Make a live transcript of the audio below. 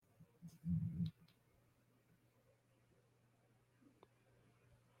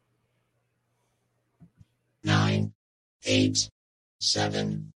Nine, 8,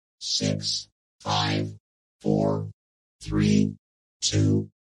 7, 6, 5, 4, 3, 2,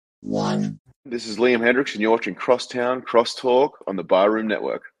 1. This is Liam Hendricks, and you're watching Crosstown, Crosstalk on the Barroom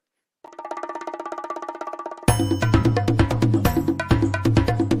Network.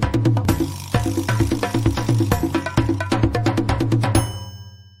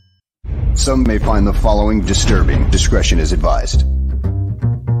 Some may find the following disturbing. Discretion is advised.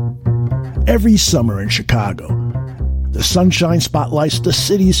 Every summer in Chicago, the sunshine spotlights the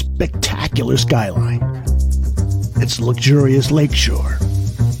city's spectacular skyline. Its luxurious lakeshore,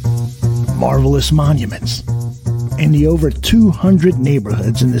 marvelous monuments, and the over 200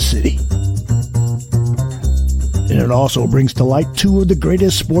 neighborhoods in the city. And it also brings to light two of the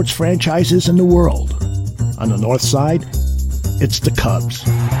greatest sports franchises in the world. On the north side, it's the Cubs.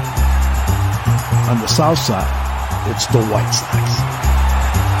 On the south side, it's the White Sox.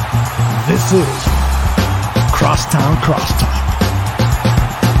 This is Crosstown Crosstalk.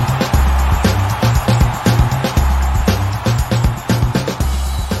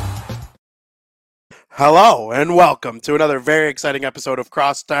 Hello and welcome to another very exciting episode of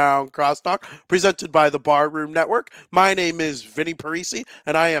Crosstown Crosstalk, presented by the Barroom Network. My name is Vinnie, Parise,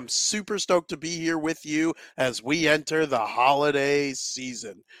 and I am super stoked to be here with you as we enter the holiday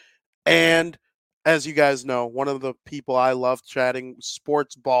season. And as you guys know, one of the people I love chatting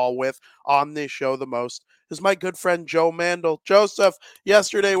sports ball with on this show the most is my good friend Joe Mandel. Joseph,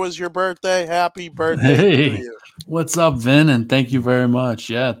 yesterday was your birthday. Happy birthday to you. What's up, Vin? And thank you very much.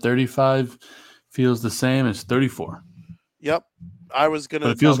 Yeah, 35 feels the same as 34. Yep. But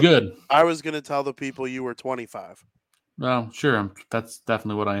it feels good. I was going to tell the people you were 25. Well, sure. That's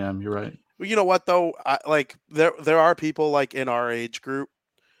definitely what I am. You're right. You know what, though? There are people like in our age group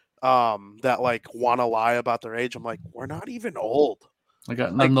that like want to lie about their age. I'm like, we're not even old. I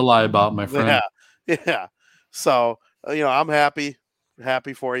got nothing to lie about, my friend. Yeah. So, I'm happy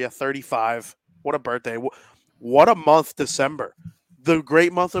for you. 35. What a birthday. What a month, December. The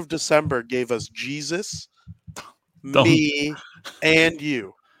great month of December gave us Jesus, me, and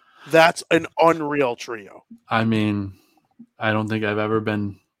you. That's an unreal trio. I mean, I don't think I've ever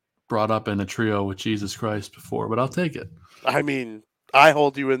been brought up in a trio with Jesus Christ before, but I'll take it. I mean, I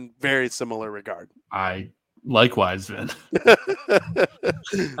hold you in very similar regard. I likewise, Vin.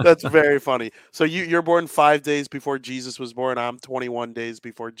 That's very funny. So you're born 5 days before Jesus was born. I'm 21 days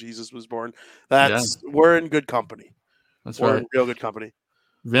before Jesus was born. We're in good company. We're in real good company.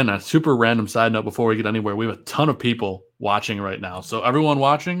 Vin, a super random side note before we get anywhere. We have a ton of people watching right now. So everyone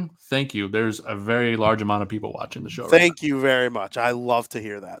watching, thank you. There's a very large amount of people watching the show. Thank you very much. I love to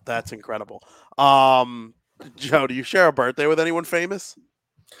hear that. That's incredible. Joe, do you share a birthday with anyone famous?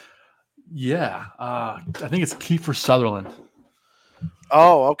 Yeah. I think it's Kiefer Sutherland.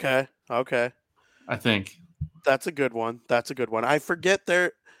 Oh, okay. I think. That's a good one. I forget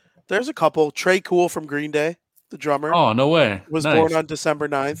there's a couple. Trey Cool from Green Day, the drummer. Oh, no way. Was born on December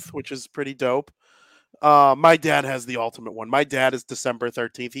 9th, which is pretty dope. My dad has the ultimate one. My dad is December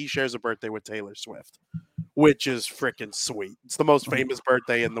 13th. He shares a birthday with Taylor Swift, which is freaking sweet. It's the most famous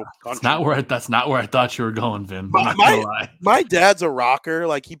birthday in the country. That's not where I thought you were going, Vin. My dad's a rocker.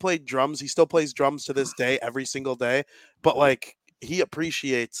 Like, he played drums. He still plays drums to this day, every single day. But like, he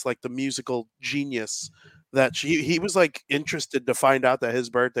appreciates like the musical genius that he was like interested to find out that his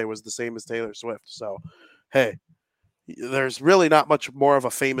birthday was the same as Taylor Swift. So, hey, there's really not much more of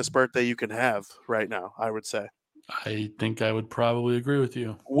a famous birthday you can have right now, I would say. I think I would probably agree with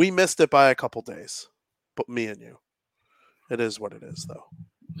you. We missed it by a couple days, but me and you. It is what it is, though.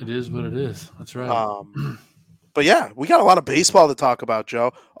 It is what it is. That's right. But yeah, we got a lot of baseball to talk about,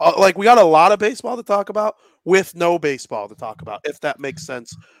 Joe. We got a lot of baseball to talk about with no baseball to talk about, if that makes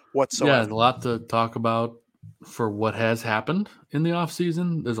sense whatsoever. Yeah, a lot to talk about for what has happened in the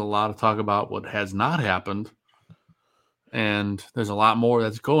offseason. There's a lot to talk about what has not happened. And there's a lot more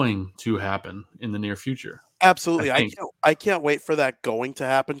that's going to happen in the near future. Absolutely. I can't wait for that going to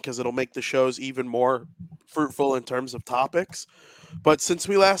happen because it'll make the shows even more fruitful in terms of topics. But since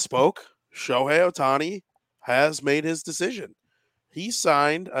we last spoke, Shohei Ohtani has made his decision. He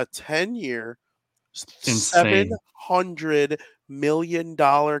signed a 10-year, $700 million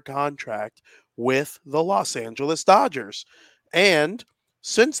contract with the Los Angeles Dodgers. And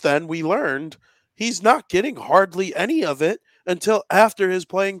since then, we learned he's not getting hardly any of it until after his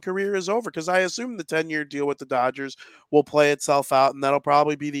playing career is over, because I assume the 10-year deal with the Dodgers will play itself out, and that'll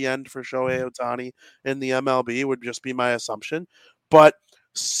probably be the end for Shohei Ohtani in the MLB, would just be my assumption. But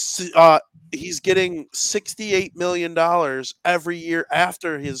He's getting $68 million every year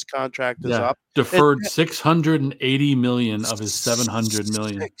after his contract is up. Deferred $680 million of his $700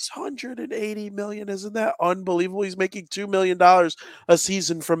 million. $680 million, isn't that unbelievable? He's making $2 million a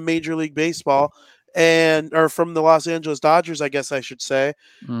season from Major League Baseball or from the Los Angeles Dodgers, I guess I should say.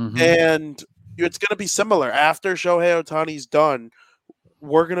 Mm-hmm. And it's going to be similar after Shohei Ohtani's done.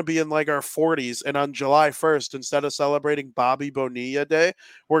 We're going to be in like our 40s, and on July 1st, instead of celebrating Bobby Bonilla Day,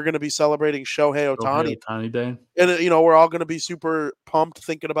 we're going to be celebrating Shohei Ohtani. Ohtani Day. And, we're all going to be super pumped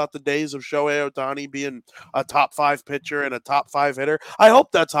thinking about the days of Shohei Ohtani being a top 5 pitcher and a top 5 hitter. I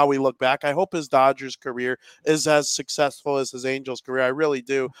hope that's how we look back. I hope his Dodgers career is as successful as his Angels career. I really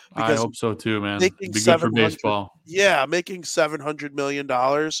do. I hope so too, man. It'd be good for baseball. Yeah, making $700 million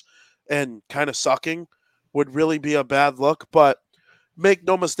and kind of sucking would really be a bad look, but make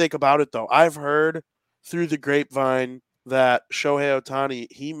no mistake about it, though. I've heard through the grapevine that Shohei Ohtani,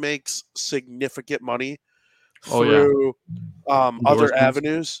 he makes significant money through other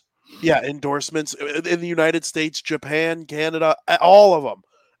avenues. Yeah, endorsements in the United States, Japan, Canada, all of them.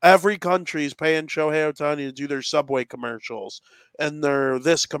 Every country is paying Shohei Ohtani to do their Subway commercials and their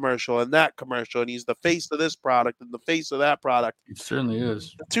this commercial and that commercial, and he's the face of this product and the face of that product. He certainly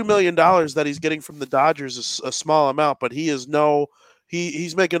is. $2 million that he's getting from the Dodgers is a small amount, but he's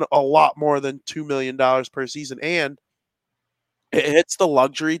making a lot more than $2 million per season, and it hits the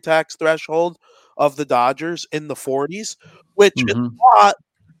luxury tax threshold of the Dodgers in the 40s, which is a lot.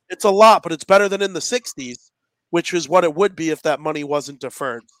 It's a lot, but it's better than in the 60s, which is what it would be if that money wasn't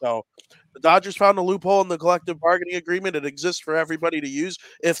deferred. So the Dodgers found a loophole in the collective bargaining agreement. It exists for everybody to use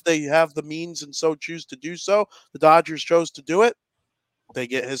if they have the means and so choose to do so. The Dodgers chose to do it. They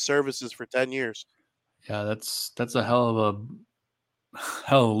get his services for 10 years. Yeah, that's a hell of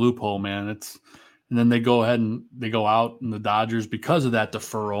a loophole, man. And then they go ahead and they go out, and the Dodgers, because of that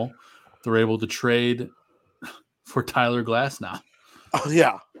deferral, they're able to trade for Tyler Glasnow. Oh,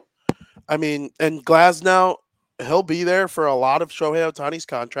 yeah. I mean, and Glasnow, he'll be there for a lot of Shohei Ohtani's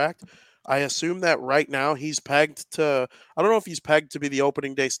contract. I assume that right now he's pegged to – I don't know if he's pegged to be the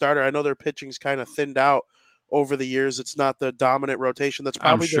opening day starter. I know their pitching's kind of thinned out over the years. It's not the dominant rotation. That's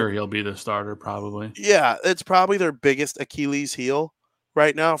probably I'm sure he'll be the starter probably. Yeah, it's probably their biggest Achilles heel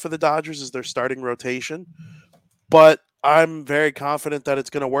right now for the Dodgers is their starting rotation. But I'm very confident that it's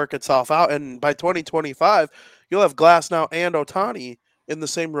going to work itself out. And by 2025, you'll have Glasnow and Ohtani in the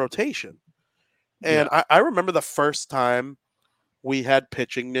same rotation. And I remember the first time we had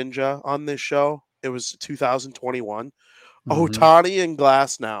Pitching Ninja on this show. It was 2021. Ohtani and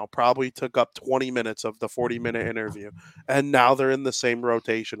Glasnow probably took up 20 minutes of the 40-minute interview. And now they're in the same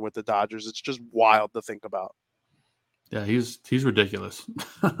rotation with the Dodgers. It's just wild to think about. Yeah, he's ridiculous.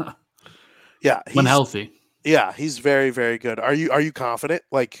 Yeah, when healthy. Yeah, he's very, very good. Are you confident?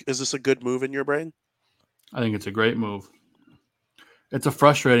 Like, is this a good move in your brain? I think it's a great move. It's a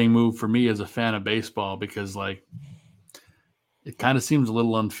frustrating move for me as a fan of baseball because, like, it kind of seems a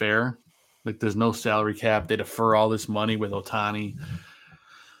little unfair. Like, there's no salary cap. They defer all this money with Ohtani.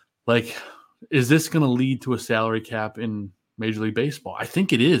 Like, is this going to lead to a salary cap in Major League Baseball? I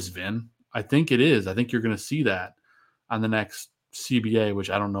think it is, Vin. I think it is. I think you're going to see that on the next CBA, which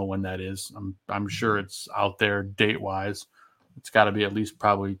I don't know when that is. I'm sure it's out there date-wise. It's got to be at least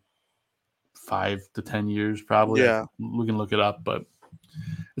probably 5 to 10 years, probably. Yeah. We can look it up, but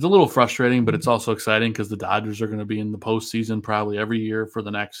it's a little frustrating, but it's also exciting because the Dodgers are going to be in the postseason probably every year for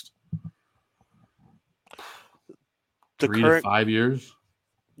the next 3 to 5 years.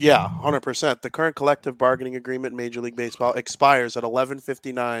 Yeah, 100%. The current collective bargaining agreement in Major League Baseball expires at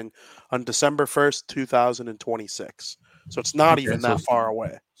 11:59 on December 1st, 2026. So it's not even that far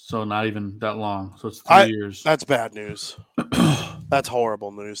away. So not even that long. So it's 3 years. That's bad news. That's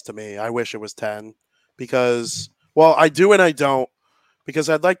horrible news to me. I wish it was 10 because, well, I do and I don't because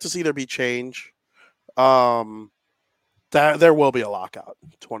I'd like to see there be change. That there will be a lockout in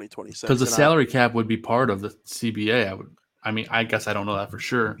 2026. Because the salary cap would be part of the CBA. I guess I don't know that for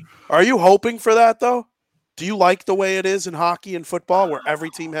sure. Are you hoping for that, though? Do you like the way it is in hockey and football where every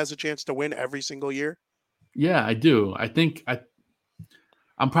team has a chance to win every single year? Yeah, I do. I think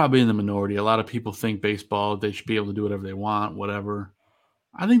I'm probably in the minority. A lot of people think baseball, they should be able to do whatever they want, whatever.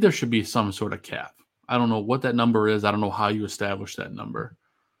 I think there should be some sort of cap. I don't know what that number is. I don't know how you establish that number.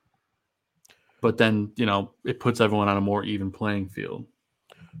 But then, it puts everyone on a more even playing field.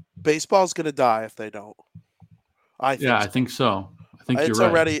 Baseball's going to die if they don't. I think so. I think you're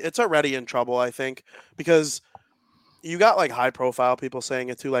right. It's already in trouble, I think, because you got like high profile people saying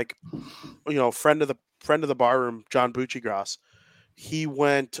it too, like, friend of the bar room, John Buccigross. He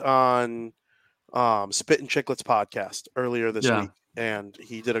went on Spit and Chicklets podcast earlier this week. and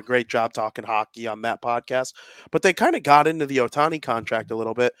he did a great job talking hockey on that podcast. But they kind of got into the Ohtani contract a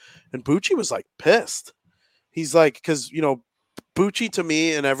little bit, and Bucci was like pissed. He's like, because Bucci to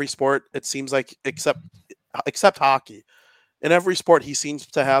me in every sport, it seems like except hockey, in every sport he seems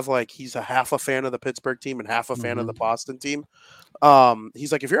to have like he's a half a fan of the Pittsburgh team and half a fan of the Boston team.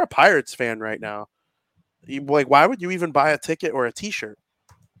 He's like, if you're a Pirates fan right now, why would you even buy a ticket or a T-shirt?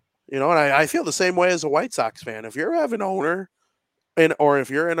 And I feel the same way as a White Sox fan. If you have an owner, or if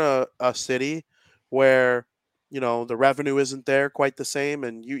you're in a city where the revenue isn't there quite the same,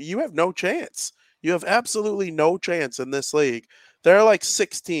 and you have no chance. You have absolutely no chance in this league. There are like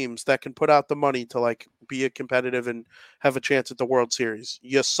 6 teams that can put out the money to like be a competitive and have a chance at the World Series.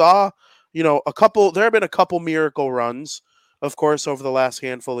 You saw, there have been a couple miracle runs, of course, over the last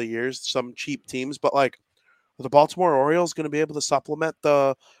handful of years, some cheap teams, but like the Baltimore Orioles going to be able to supplement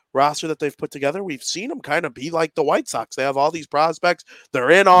the roster that they've put together. We've seen them kind of be like the White Sox. They have all these prospects. They're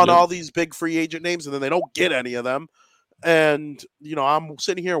in on all these big free agent names, and then they don't get any of them. And, I'm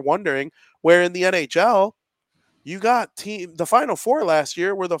sitting here wondering where in the NHL you got the Final Four last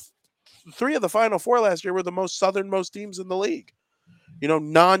year were 3 of the Final Four last year were the most southernmost teams in the league.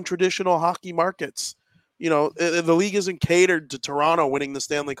 Non-traditional hockey markets. The league isn't catered to Toronto winning the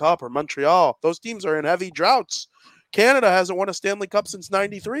Stanley Cup or Montreal. Those teams are in heavy droughts. Canada hasn't won a Stanley Cup since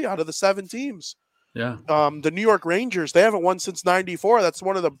 93 out of the 7 teams. Yeah. The New York Rangers, they haven't won since 94. That's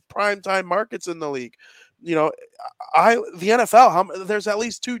one of the primetime markets in the league. The NFL, there's at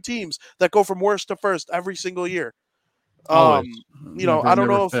least 2 teams that go from worst to first every single year. Always. I don't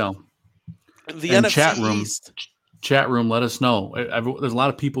know if fail. The and NFC chat room, let us know. There's a lot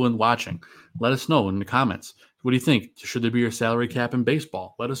of people watching. Let us know in the comments. What do you think? Should there be a salary cap in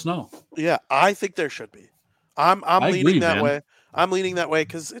baseball? Let us know. Yeah, I think there should be. I'm leaning that way. I'm leaning that way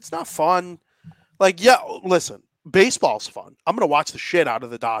because it's not fun. Like, yeah, listen, baseball's fun. I'm going to watch the shit out of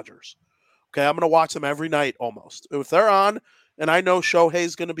the Dodgers. Okay, I'm going to watch them every night almost. If they're on, and I know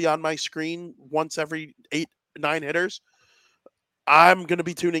Shohei's going to be on my screen once every 8-9 hitters, I'm going to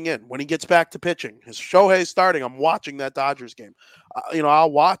be tuning in. When he gets back to pitching, his Shohei's starting, I'm watching that Dodgers game.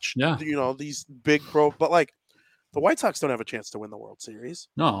 I'll watch, these big but like the White Sox don't have a chance to win the World Series.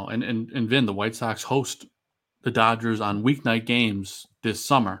 No, and Vin, the White Sox host the Dodgers on weeknight games this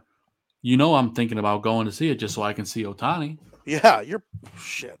summer. I'm thinking about going to see it just so I can see Ohtani. Yeah, you're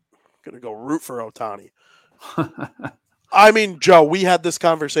going to go root for Ohtani. I mean, Joe, we had this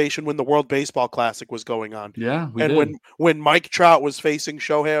conversation when the World Baseball Classic was going on. Yeah, we did. When Mike Trout was facing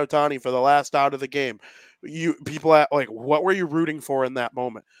Shohei Ohtani for the last out of the game, people like, what were you rooting for in that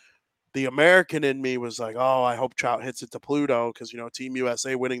moment? The American in me was like, oh, I hope Trout hits it to Pluto because, Team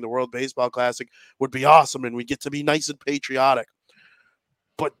USA winning the World Baseball Classic would be awesome and we get to be nice and patriotic.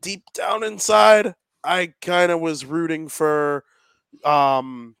 But deep down inside, I kind of was rooting for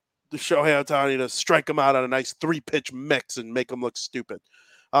the Shohei Ohtani to strike him out on a nice 3-pitch mix and make him look stupid.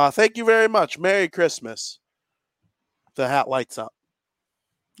 Thank you very much. Merry Christmas. The hat lights up.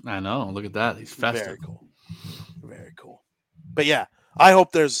 I know. Look at that. He's festive. Very cool. Very cool. But yeah, I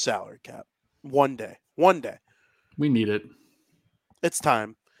hope there's a salary cap. One day. We need it. It's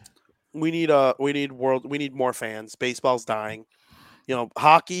time. We need more fans. Baseball's dying.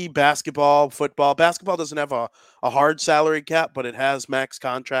 Hockey, basketball, football. Basketball doesn't have a hard salary cap, but it has max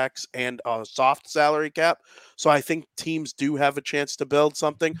contracts and a soft salary cap. So I think teams do have a chance to build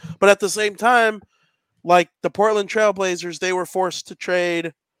something. But at the same time, like the Portland Trailblazers, they were forced to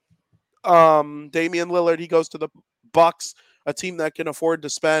trade Damian Lillard. He goes to the Bucks, a team that can afford to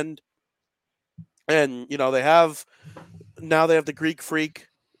spend. And, they have the Greek freak,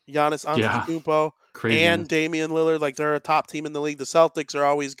 Giannis Antetokounmpo. Crazy. And Damian Lillard, like they're a top team in the league. The Celtics are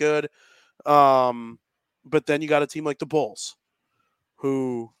always good. But then you got a team like the Bulls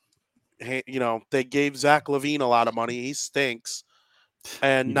who, they gave Zach LaVine a lot of money. He stinks.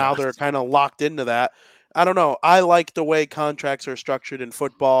 And now they're kind of locked into that. I don't know. I like the way contracts are structured in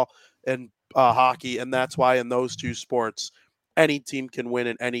football and hockey. And that's why in those 2 sports, any team can win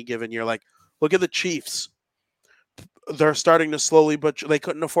in any given year. Like, look at the Chiefs. They're starting to slowly, but they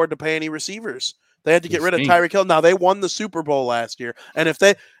couldn't afford to pay any receivers. They had to get rid of Tyreek Hill. Now they won the Super Bowl last year, and if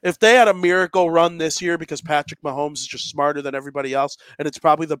they had a miracle run this year because Patrick Mahomes is just smarter than everybody else, and it's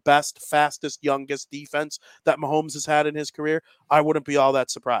probably the best, fastest, youngest defense that Mahomes has had in his career, I wouldn't be all that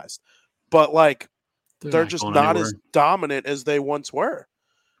surprised. But like, they're just not as dominant as they once were.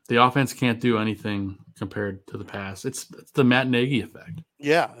 The offense can't do anything compared to the past. It's the Matt Nagy effect.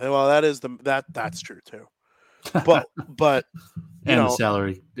 Yeah, well, that's true too. But and the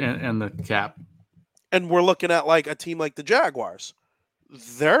salary and the cap. And we're looking at like a team like the Jaguars.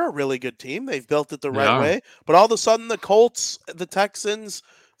 they're a really good team. They've built it the They right are. way. But all of a sudden, the Colts, the Texans,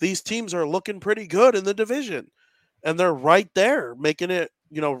 these teams are looking pretty good in the division. And they're right there, making it,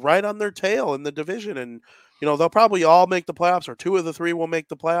 right on their tail in the division. And, they'll probably all make the playoffs, or two of the three will make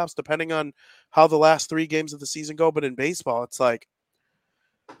the playoffs, depending on how the last 3 games of the season go. But in baseball, it's like,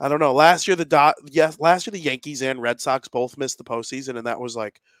 I don't know. Last year, the Yankees and Red Sox both missed the postseason, and that was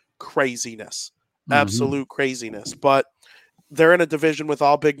like craziness, absolute craziness. But they're in a division with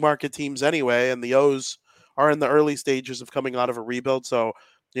all big market teams anyway, and the O's are in the early stages of coming out of a rebuild. So,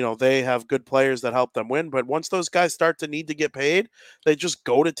 they have good players that help them win. But once those guys start to need to get paid, they just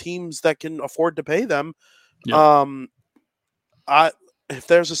go to teams that can afford to pay them. Yep. If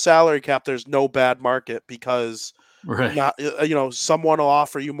there's a salary cap, there's no bad market, because Right. someone will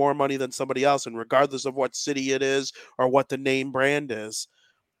offer you more money than somebody else, and regardless of what city it is or what the name brand is,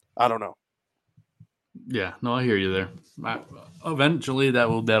 I don't know. Yeah, no, I hear you there. Eventually,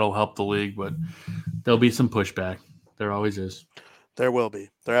 that'll help the league, but there'll be some pushback. There always is. There will be.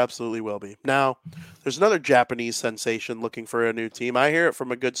 There absolutely will be. Now, there's another Japanese sensation looking for a new team. I hear it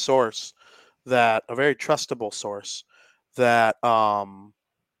from a good source, a very trustable source, that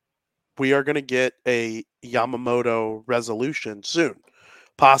we are going to get a Yamamoto resolution soon,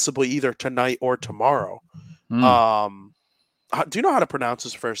 possibly either tonight or tomorrow. Do you know how to pronounce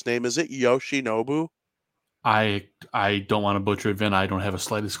his first name? Is it Yoshinobu? I don't want to butcher it, Vin. I don't have a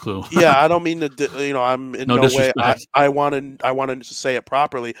slightest clue. Yeah, I don't mean to. I'm in no way. I wanted to say it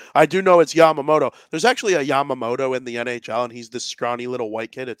properly. I do know it's Yamamoto. There's actually a Yamamoto in the NHL, and he's this scrawny little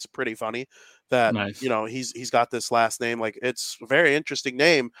white kid. It's pretty funny that Nice. he's got this last name. Like, it's a very interesting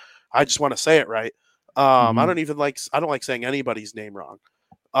name. I just want to say it right. I don't like saying anybody's name wrong.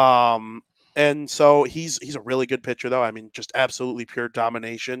 And so he's a really good pitcher, though. I mean, just absolutely pure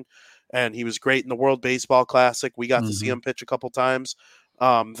domination. And he was great in the World Baseball Classic. We got to see him pitch a couple times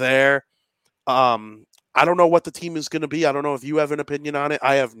there. I don't know what the team is going to be. I don't know if you have an opinion on it.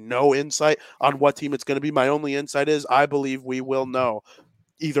 I have no insight on what team it's going to be. My only insight is I believe we will know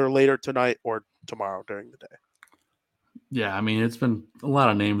either later tonight or tomorrow during the day. Yeah, I mean, it's been a lot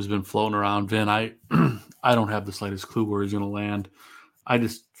of names been floating around, Vin. I don't have the slightest clue where he's going to land. I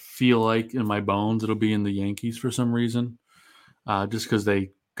just feel like in my bones it'll be in the Yankees for some reason, just because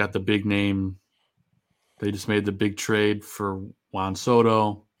they got the big name. They just made the big trade for Juan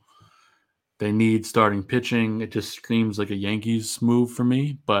Soto. They need starting pitching. It just screams like a Yankees move for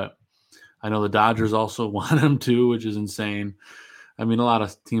me, but I know the Dodgers also want him too, which is insane. I mean, a lot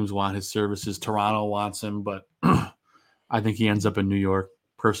of teams want his services. Toronto wants him, but I think he ends up in New York,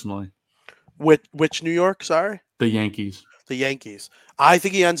 personally. Which New York, sorry? The Yankees. The Yankees. I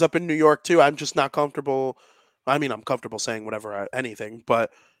think he ends up in New York too. I'm just not comfortable. I mean, I'm comfortable saying anything,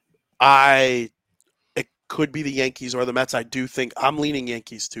 but it could be the Yankees or the Mets. I do think I'm leaning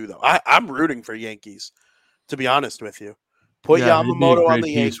Yankees too, though. I'm rooting for Yankees, to be honest with you. Put Yamamoto on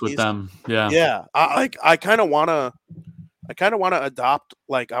the Yankees with them. Yeah. Yeah. I kind of want to adopt,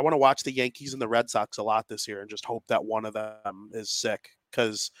 like, I want to watch the Yankees and the Red Sox a lot this year and just hope that one of them is sick.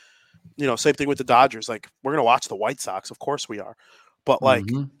 Because, same thing with the Dodgers. Like, we're going to watch the White Sox. Of course we are. But, like,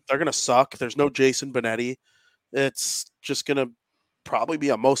 they're going to suck. There's no Jason Benetti. It's just going to probably be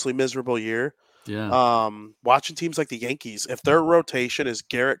a mostly miserable year. Yeah. Watching teams like the Yankees, if their rotation is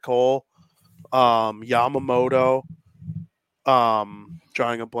Garrett Cole, Yamamoto,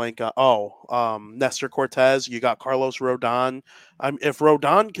 drawing a blank on Nestor Cortez, you got Carlos Rodon. If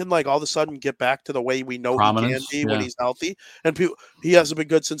Rodon can, like, all of a sudden get back to the way we know he can be when he's healthy, and he hasn't been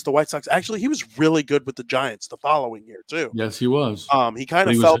good since the White Sox. Actually, he was really good with the Giants the following year too. Yes, he was. He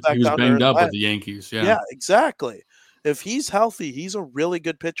kind of fell back down. He was banged up with the Yankees. Yeah, exactly. If he's healthy, he's a really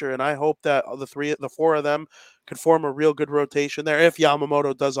good pitcher, and I hope that the four of them could form a real good rotation there. If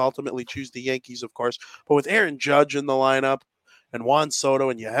Yamamoto does ultimately choose the Yankees, of course, but with Aaron Judge in the lineup and Juan Soto,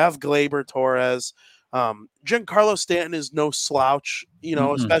 and you have Gleyber Torres, Giancarlo Stanton is no slouch,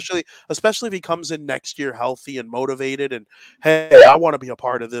 especially if he comes in next year healthy and motivated. And hey, I want to be a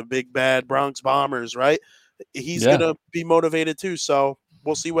part of the big bad Bronx Bombers, right? He's gonna be motivated too. So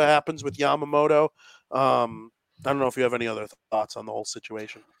we'll see what happens with Yamamoto. I don't know if you have any other thoughts on the whole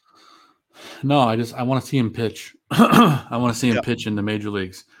situation. No, I want to see him pitch. I want to see him pitch in the major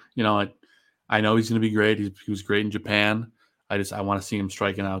leagues. I know he's going to be great. He was great in Japan. I want to see him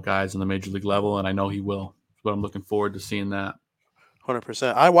striking out guys on the major league level, and I know he will. But I'm looking forward to seeing that.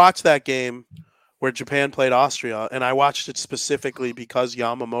 100%. I watched that game where Japan played Austria, and I watched it specifically because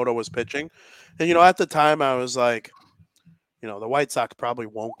Yamamoto was pitching. And, at the time I was like, the White Sox probably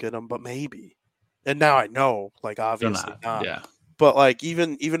won't get him, but maybe. And now I know, like, obviously not. Yeah. But, like,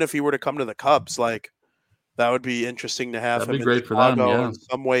 even if he were to come to the Cubs, like, That would be interesting to have That'd him be in great for them, Chicago yeah. in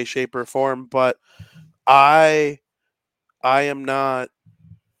some way, shape, or form. But I am not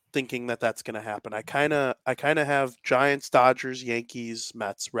thinking that that's going to happen. I kind of have Giants, Dodgers, Yankees,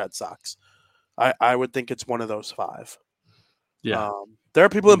 Mets, Red Sox. I would think it's one of those five. Yeah. There are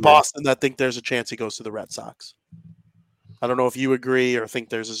people in Agree. Boston that think there's a chance he goes to the Red Sox. I don't know if you agree or think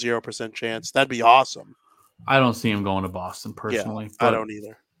there's a 0% chance. That'd be awesome. I don't see him going to Boston personally. Yeah, but I don't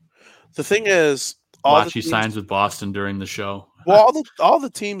either. The thing is, watch he signs with Boston during the show. Well, all the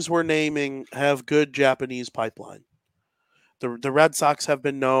teams we're naming have good Japanese pipeline. The Red Sox have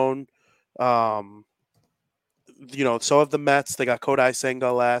been known. So have the Mets. They got Kodai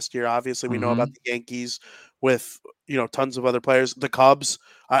Senga last year. Obviously, we know about the Yankees with tons of other players. The Cubs.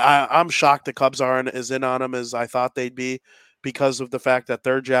 I'm shocked the Cubs aren't as in on them as I thought they'd be because of the fact that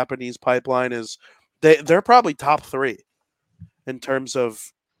their Japanese pipeline is they're probably top 3 in terms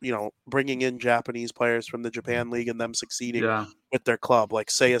of bringing in Japanese players from the Japan League and them succeeding with their club, like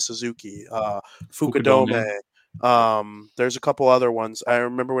Seiya Suzuki, Fukudome. There's a couple other ones. I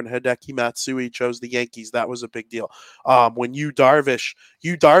remember when Hideki Matsui chose the Yankees, that was a big deal. When Yu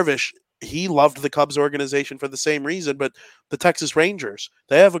Darvish, he loved the Cubs organization for the same reason, but the Texas Rangers,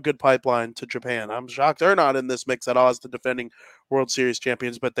 they have a good pipeline to Japan. I'm shocked they're not in this mix at all as the defending World Series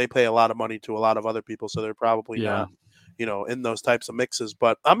champions, but they pay a lot of money to a lot of other people, so they're probably not in those types of mixes,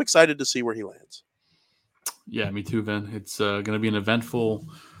 but I'm excited to see where he lands. Yeah, me too, Vin. It's going to be an eventful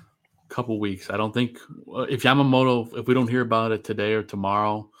couple weeks. I don't think if Yamamoto, if we don't hear about it today or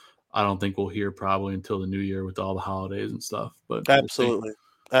tomorrow, I don't think we'll hear probably until the new year with all the holidays and stuff. But absolutely.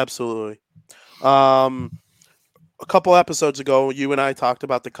 A couple episodes ago, you and I talked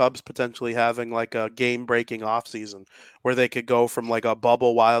about the Cubs potentially having like a game-breaking offseason where they could go from like a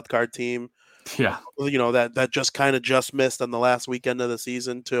bubble wildcard team that just kind of just missed on the last weekend of the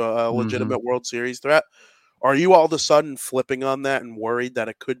season to a legitimate World Series threat. Are you all of a sudden flipping on that and worried that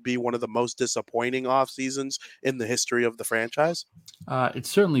it could be one of the most disappointing off seasons in the history of the franchise? It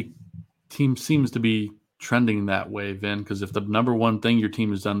certainly seems to be trending that way, Vin, because if the number one thing your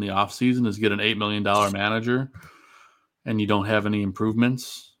team has done in the off season is get an $8 million manager and you don't have any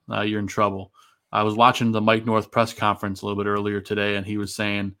improvements, you're in trouble. I was watching the Mike North press conference a little bit earlier today, and he was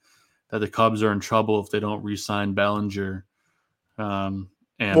saying that the Cubs are in trouble if they don't re-sign Bellinger.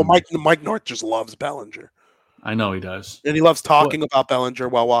 Mike North just loves Bellinger. I know he does. And he loves talking about Bellinger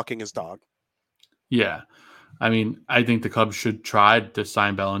while walking his dog. Yeah. I mean, I think the Cubs should try to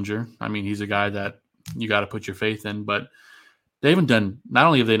sign Bellinger. I mean, he's a guy that you got to put your faith in, but they haven't done, not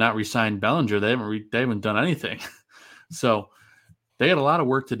only have they not re-signed Bellinger, they haven't done anything. So they had a lot of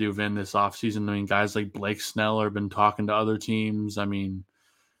work to do, Vin, this offseason. I mean, guys like Blake Snell have been talking to other teams. I mean,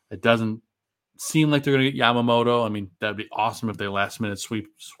 it doesn't seem like they're going to get Yamamoto. I mean, that'd be awesome if they last minute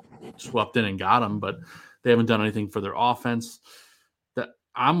swept in and got him, but they haven't done anything for their offense. That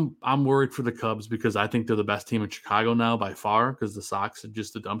I'm worried for the Cubs because I think they're the best team in Chicago now by far because the Sox are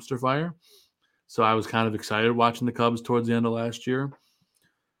just a dumpster fire. So I was kind of excited watching the Cubs towards the end of last year.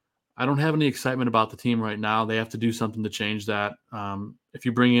 I don't have any excitement about the team right now. They have to do something to change that. If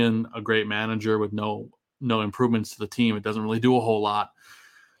you bring in a great manager with no improvements to the team, it doesn't really do a whole lot.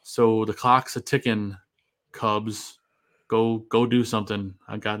 So the clock's a ticking, Cubs. Go do something.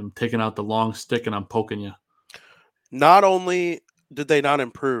 I got him taking out the long stick and I'm poking you. Not only did they not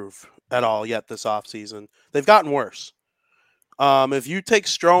improve at all yet this offseason, they've gotten worse. If you take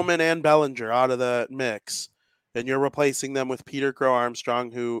Stroman and Bellinger out of the mix and you're replacing them with Peter Crow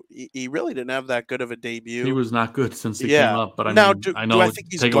Armstrong, who he really didn't have that good of a debut. He was not good since he came up, but I know I think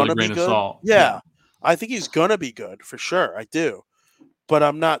he's take it with a grain of salt. Yeah, I think he's going to be good for sure. I do. But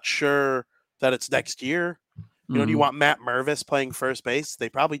I'm not sure that it's next year. Do you want Matt Mervis playing first base? They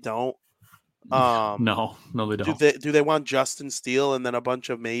probably don't. No, they don't. Do they want Justin Steele and then a bunch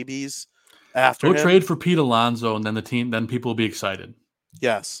of maybes after him? Trade for Pete Alonso and then people will be excited.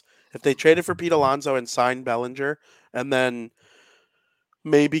 Yes. If they traded for Pete Alonso and signed Bellinger and then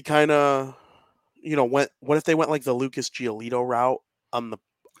maybe kind of, what if they went like the Lucas Giolito route on the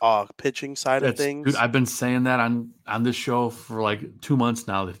pitching side of things? Dude, I've been saying that on this show for like 2 months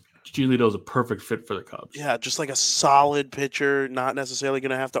now. That Giolito is a perfect fit for the Cubs. Yeah, just like a solid pitcher, not necessarily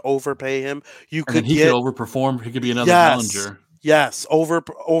going to have to overpay him. He could overperform. He could be another Bellinger. Yes,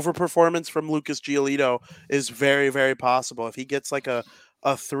 overperformance from Lucas Giolito is very, very possible. If he gets like a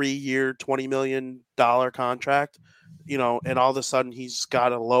 3-year, $20 million contract, and all of a sudden he's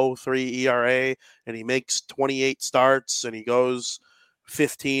got a low 3 ERA and he makes 28 starts and he goes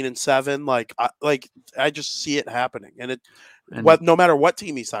 15-7. I just see it happening, and no matter what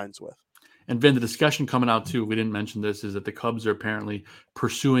team he signs with. And Vin, the discussion coming out too, we didn't mention this, is that the Cubs are apparently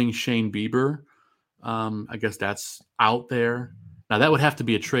pursuing Shane Bieber I guess that's out there. Now that would have to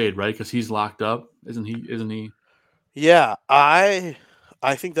be a trade, right? Because he's locked up, isn't he? Isn't he? Yeah, I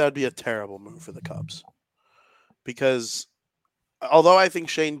think that would be a terrible move for the Cubs because although I think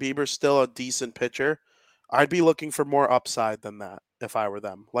Shane Bieber's still a decent pitcher, I'd be looking for more upside than that if I were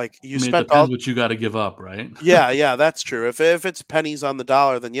them. Like I you mean, it spent depends all what you got to give up, right? yeah, that's true. If it's pennies on the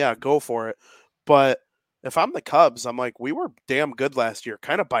dollar, then yeah, go for it. But if I'm the Cubs, I'm like, we were damn good last year,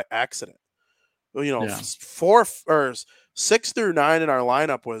 kind of by accident. Yeah. 6 through 9 in our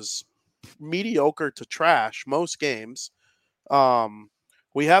lineup was mediocre to trash most games. Um,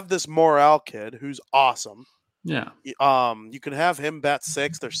 we have this Morel kid who's awesome. Yeah. You can have him bat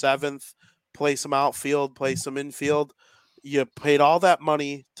 6th or 7th, place him outfield, place him infield. You paid all that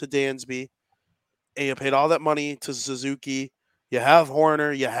money to Dansby, and you paid all that money to Suzuki. You have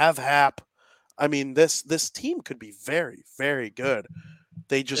Horner, you have Happ. I mean, this team could be very, very good.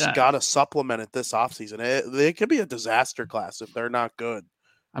 They just Yeah. got to supplement it this offseason. It could be a disaster class if they're not good.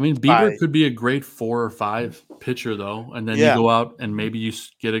 I mean, Bieber could be a great 4 or 5 pitcher, though. And then you go out and maybe you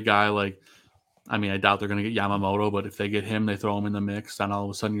get a guy like, I mean, I doubt they're going to get Yamamoto, but if they get him, they throw him in the mix. Then all of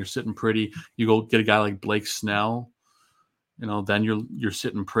a sudden you're sitting pretty. You go get a guy like Blake Snell, then you're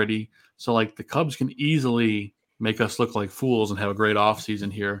sitting pretty. So, like, the Cubs can easily make us look like fools and have a great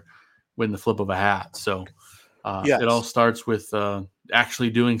offseason here with the flip of a hat. So, it all starts with actually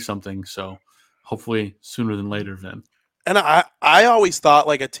doing something. So, hopefully sooner than later, Vin. And I always thought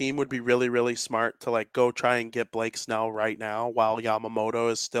like a team would be really, really smart to like go try and get Blake Snell right now while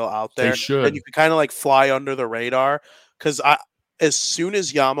Yamamoto is still out there. They should. And you can kind of like fly under the radar because as soon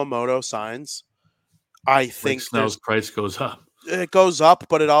as Yamamoto signs, I think Snell's price goes up. It goes up,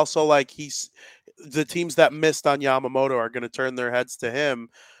 but it also like the teams that missed on Yamamoto are going to turn their heads to him.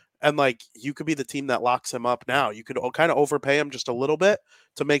 And like you could be the team that locks him up now. You could kind of overpay him just a little bit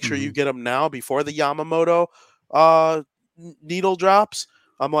to make sure you get him now before the Yamamoto needle drops.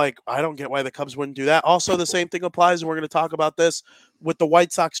 I'm like, I don't get why the Cubs wouldn't do that. Also, the same thing applies, and we're going to talk about this with the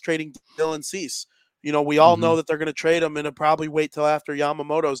White Sox trading Dylan Cease. We all know that they're going to trade him and it'll probably wait till after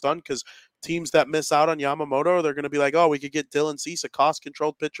Yamamoto's done because teams that miss out on Yamamoto, they're going to be like, oh, we could get Dylan Cease, a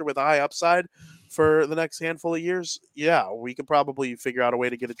cost-controlled pitcher with a high upside for the next handful of years. Yeah, we could probably figure out a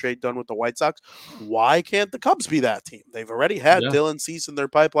way to get a trade done with the White Sox. Why can't the Cubs be that team? They've already had Dylan Cease in their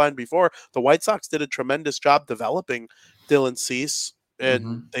pipeline before. The White Sox did a tremendous job developing Dylan Cease,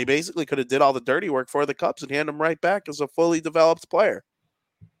 and they basically could have did all the dirty work for the Cubs and hand him right back as a fully developed player.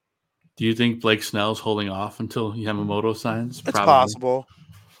 Do you think Blake Snell's holding off until Yamamoto signs? It's possible.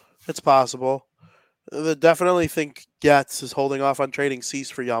 It's possible. I definitely think Getz is holding off on trading Cease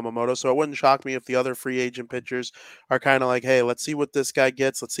for Yamamoto, so it wouldn't shock me if the other free agent pitchers are kind of like, hey, let's see what this guy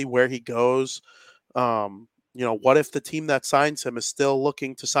gets. Let's see where he goes. What if the team that signs him is still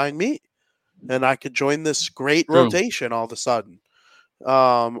looking to sign me? And I could join this great rotation all of a sudden.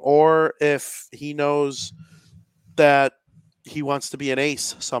 Or if he knows that he wants to be an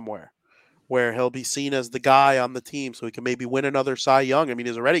ace somewhere where he'll be seen as the guy on the team so he can maybe win another Cy Young. I mean,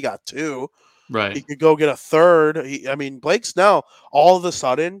 he's already got 2. Right. He could go get a 3rd. Blake Snell all of a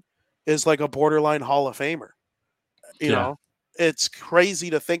sudden is like a borderline Hall of Famer. You know, it's crazy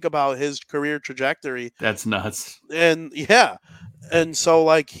to think about his career trajectory. That's nuts. And yeah. And so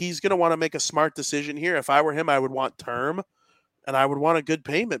like, he's going to want to make a smart decision here. If I were him, I would want term and I would want a good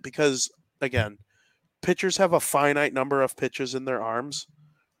payment because again, pitchers have a finite number of pitches in their arms.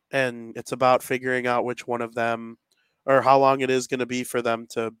 And it's about figuring out which one of them or how long it is going to be for them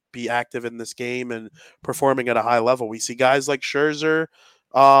to be active in this game and performing at a high level. We see guys like Scherzer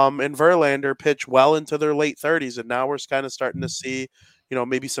and Verlander pitch well into their late 30s, and now we're kind of starting to see,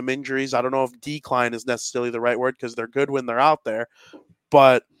 maybe some injuries. I don't know if decline is necessarily the right word because they're good when they're out there.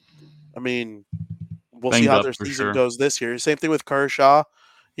 But, I mean, we'll see how their season goes this year. Same thing with Kershaw.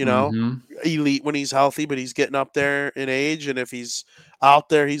 Elite when he's healthy, but he's getting up there in age. And if he's out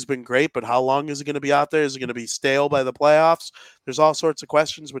there, he's been great. But how long is he going to be out there? Is it going to be stale by the playoffs? There's all sorts of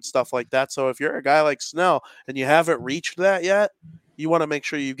questions with stuff like that. So if you're a guy like Snell and you haven't reached that yet, you want to make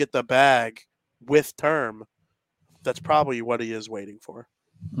sure you get the bag with term. That's probably what he is waiting for.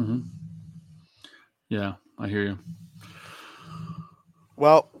 Mm-hmm. Yeah, I hear you.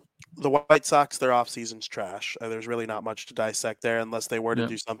 Well, the White Sox, their offseason's trash. There's really not much to dissect there unless they were to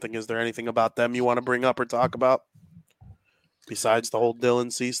do something. Is there anything about them you want to bring up or talk about besides the whole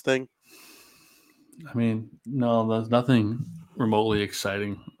Dylan Cease thing? I mean, no, there's nothing remotely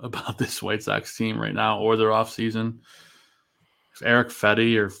exciting about this White Sox team right now or their offseason. If Eric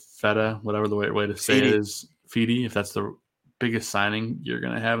Fetty or Feta, whatever the way to say it is, Fetty, if that's the biggest signing you're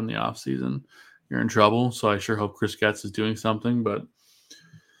going to have in the offseason, you're in trouble. So I sure hope Chris Getz is doing something, but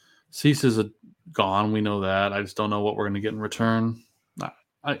Cease is gone. We know that. I just don't know what we're going to get in return.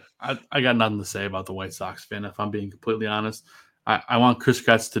 I got nothing to say about the White Sox fan, if I'm being completely honest. I want Chris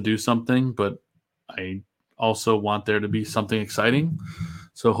Getz to do something, but I also want there to be something exciting.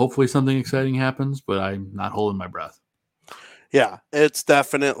 So hopefully something exciting happens, but I'm not holding my breath. Yeah, it's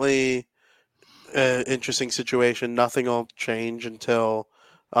definitely an interesting situation. Nothing will change until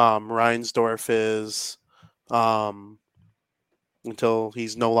Reinsdorf is until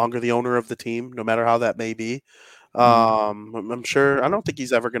he's no longer the owner of the team, no matter how that may be. I'm sure. I don't think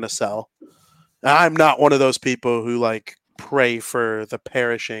he's ever going to sell. I'm not one of those people who like pray for the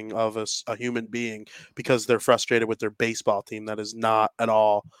perishing of a human being because they're frustrated with their baseball team. That is not at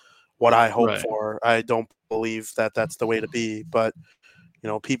all what I hope Right. for. I don't believe that that's the way to be. But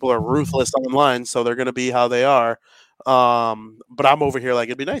people are ruthless online, so they're going to be how they are. But I'm over here like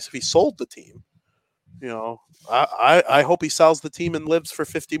it'd be nice if he sold the team. I hope he sells the team and lives for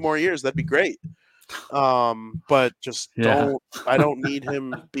 50 more years. That'd be great. But just Yeah. I don't need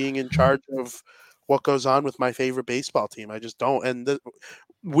him being in charge of what goes on with my favorite baseball team. I just don't. And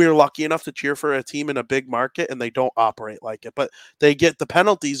we're lucky enough to cheer for a team in a big market, and they don't operate like it. But they get the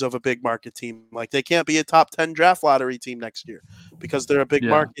penalties of a big market team. Like they can't be a top 10 draft lottery team next year because they're a big Yeah.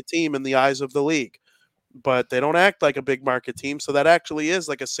 market team in the eyes of the league. But they don't act like a big market team, so that actually is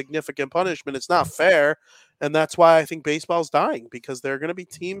like a significant punishment. It's not fair, and that's why I think baseball's dying, because there are going to be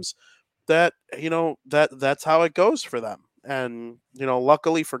teams that that's how it goes for them. And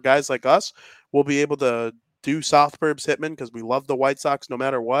luckily for guys like us, we'll be able to do Southburbs Hitman because we love the White Sox no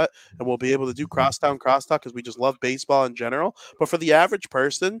matter what, and we'll be able to do Crosstown Crosstalk because we just love baseball in general. But for the average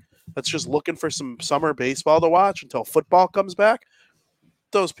person that's just looking for some summer baseball to watch until football comes back,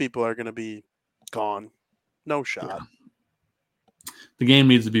 those people are going to be gone. No shot. The game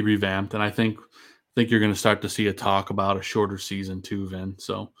needs to be revamped, and I think you're going to start to see a talk about a shorter season too, Vin.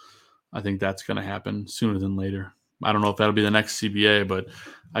 So I think that's going to happen sooner than later. I don't know if that'll be the next CBA, but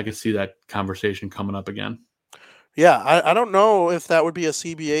I could see that conversation coming up again. Yeah, I don't know if that would be a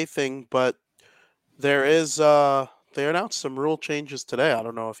CBA thing, but there is they announced some rule changes today. I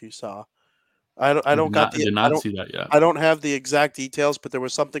don't know if you saw. I Did not see that yet. I don't have the exact details, but there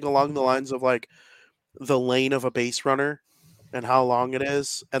was something along the lines of like the lane of a base runner and how long it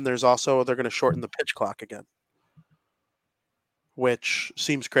is, and there's also they're going to shorten the pitch clock again, which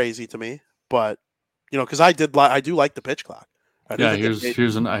seems crazy to me, but because I do like the pitch clock. I do Yeah,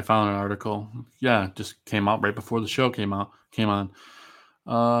 think I found an article. Yeah, just came out right before the show came on.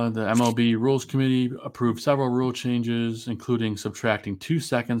 The MLB Rules Committee approved several rule changes, including subtracting 2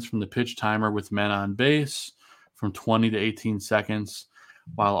 seconds from the pitch timer with men on base from 20 to 18 seconds,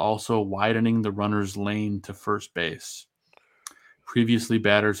 while also widening the runner's lane to first base. Previously,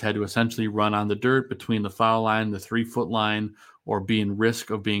 batters had to essentially run on the dirt between the foul line and the 3-foot line, or be in risk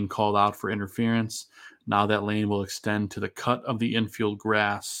of being called out for interference. Now that lane will extend to the cut of the infield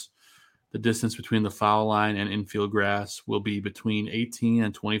grass. The distance between the foul line and infield grass will be between 18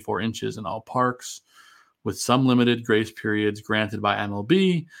 and 24 inches in all parks, with some limited grace periods granted by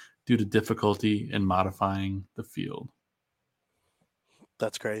MLB due to difficulty in modifying the field.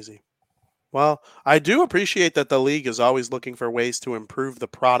 that's crazy. Well, I do appreciate that the league is always looking for ways to improve the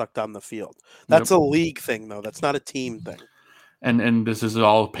product on the field. That's Yep. a league thing, though. That's not a team thing. And this is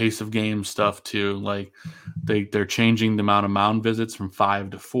all pace of game stuff too. Like they're changing the amount of mound visits from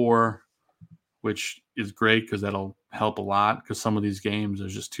 5 to 4, which is great because that'll help a lot, because some of these games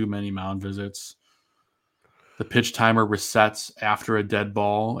there's just too many mound visits. The pitch timer resets after a dead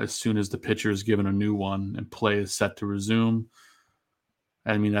ball as soon as the pitcher is given a new one and play is set to resume.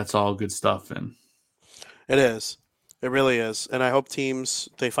 I mean, that's all good stuff. And It is. It really is. And I hope teams,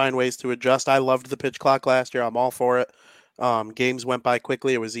 they find ways to adjust. I loved the pitch clock last year. I'm all for it. Games went by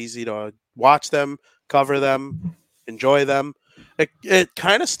quickly. It was easy to watch them, cover them, enjoy them. It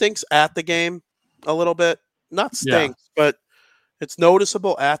kind of stinks at the game a little bit. Not stinks, but it's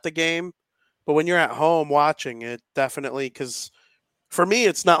noticeable at the game. But when you're at home watching it, definitely, because for me,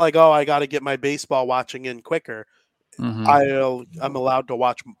 it's not like, oh, I got to get my baseball watching in quicker. I'm allowed to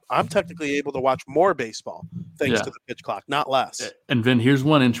watch. I'm technically able to watch more baseball thanks to the pitch clock, not less. And Vin, here's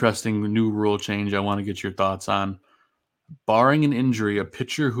one interesting new rule change I want to get your thoughts on. Barring an injury, a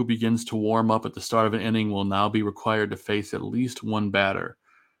pitcher who begins to warm up at the start of an inning will now be required to face at least one batter.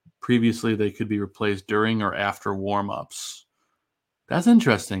 Previously, they could be replaced during or after warm-ups. That's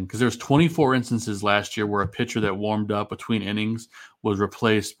interesting because there's 24 instances last year where a pitcher that warmed up between innings was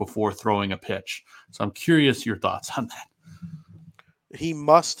replaced before throwing a pitch. So I'm curious your thoughts on that. He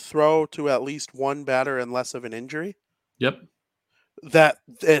must throw to at least one batter unless of an injury. Yep. That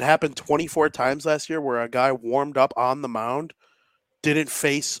it happened 24 times last year where a guy warmed up on the mound, didn't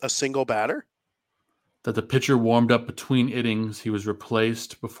face a single batter. that the pitcher warmed up between innings. He was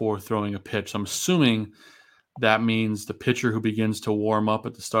replaced before throwing a pitch. I'm assuming that means the pitcher who begins to warm up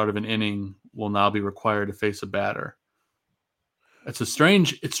at the start of an inning will now be required to face a batter. It's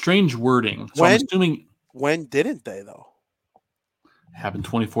strange wording. So I'm assuming when didn't they though? Happened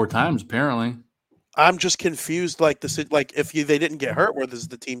 24 times apparently. I'm just confused. Like if they didn't get hurt, where is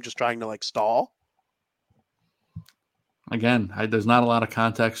the team just trying to like stall? Again, there's not a lot of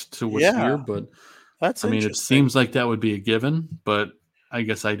context to what's here, but that's it seems like that would be a given, but I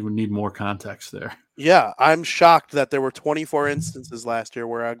guess I would need more context there. Yeah, I'm shocked that there were 24 instances last year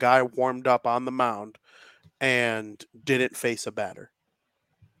where a guy warmed up on the mound and didn't face a batter.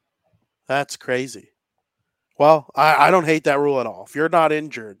 That's crazy. Well, I don't hate that rule at all. If you're not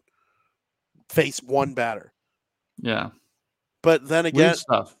injured, face one batter. Yeah. But then again, weird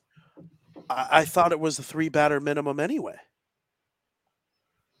stuff. I thought it was the 3-batter minimum anyway.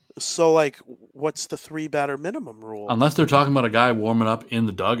 So, like, what's the 3-batter minimum rule? Unless they're talking about a guy warming up in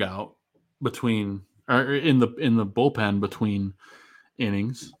the dugout in the bullpen between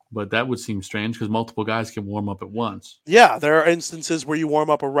innings, but that would seem strange because multiple guys can warm up at once. Yeah, there are instances where you warm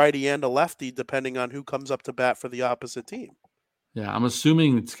up a righty and a lefty depending on who comes up to bat for the opposite team. Yeah, I'm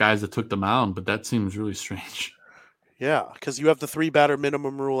assuming it's guys that took the mound, but that seems really strange. Yeah, because you have the 3-batter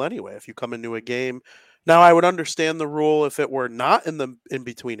minimum rule anyway. If you come into a game, now I would understand the rule if it were not in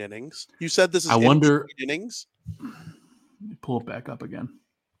between innings. You said this is in between innings. Let me pull it back up again.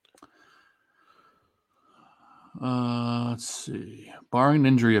 Let's see. Barring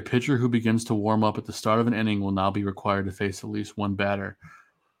injury, a pitcher who begins to warm up at the start of an inning will now be required to face at least one batter.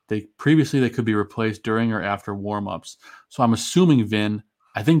 They could be replaced during or after warm-ups. So I'm assuming, Vin,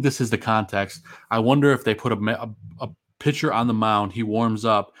 I think this is the context. I wonder if they put a pitcher on the mound, he warms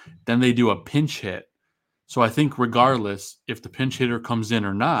up, then they do a pinch hit. So I think regardless if the pinch hitter comes in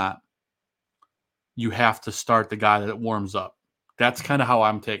or not, you have to start the guy that warms up. That's kind of how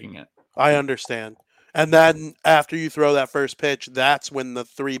I'm taking it. I understand. And then after you throw that first pitch, that's when the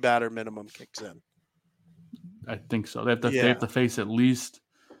 3-batter minimum kicks in. I think so. They have to face at least,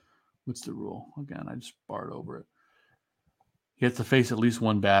 what's the rule? Again, I just barred over it. He has to face at least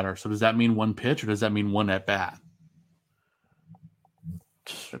one batter. So does that mean one pitch or does that mean one at bat?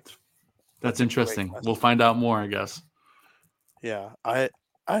 That's interesting. We'll find out more, I guess. Yeah, I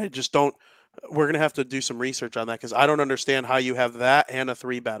just don't. We're going to have to do some research on that because I don't understand how you have that and a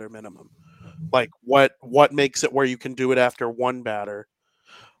 3-batter minimum. Like what makes it where you can do it after one batter?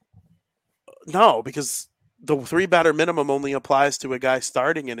 No, because the 3-batter minimum only applies to a guy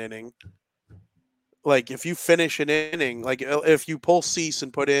starting an inning. Like if you finish an inning, like if you pull Cease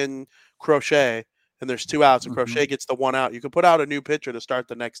and put in Crochet and there's 2 outs and Crochet gets the 1 out, you can put out a new pitcher to start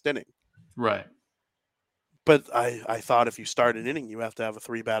the next inning. Right. But I thought if you start an inning, you have to have a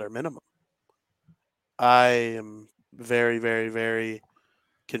 3-batter minimum. I am very, very, very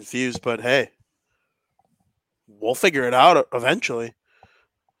confused, but hey, we'll figure it out eventually.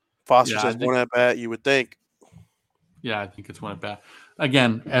 Foster says 1 at bat, you would think. Yeah, I think it's 1 at bat.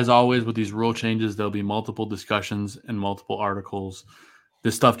 Again, as always with these rule changes, there'll be multiple discussions and multiple articles.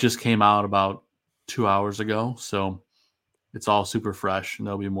 This stuff just came out about 2 hours ago, so it's all super fresh, and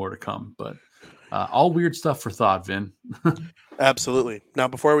there'll be more to come. But all weird stuff for thought, Vin. Absolutely. Now,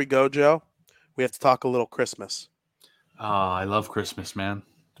 before we go, Joe, we have to talk a little Christmas. Oh, I love Christmas, man.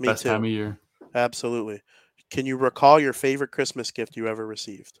 Me Best too. time of year. Absolutely. Can you recall your favorite Christmas gift you ever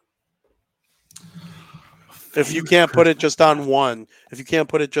received? If you can't put it just on one,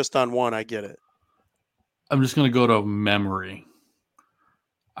 I get it. I'm just going to go to memory.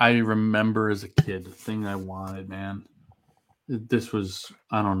 I remember as a kid, the thing I wanted, man. This was,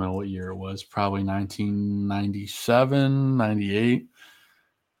 I don't know what year it was, probably 1997, 98.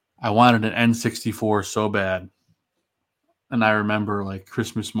 I wanted an N64 so bad. And I remember like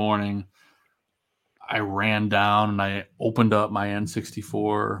Christmas morning, I ran down and I opened up my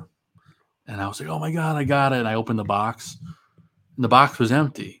N64 and I was like, oh my God, I got it. And I opened the box and the box was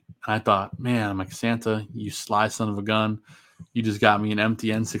empty. And I thought, man, I'm like, Santa, you sly son of a gun. You just got me an empty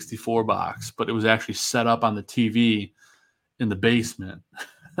N64 box, but it was actually set up on the TV in the basement.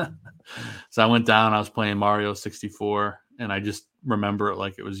 So I went down, I was playing Mario 64 and I just remember it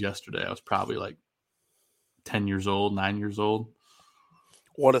like it was yesterday. I was probably like 10 years old, 9 years old.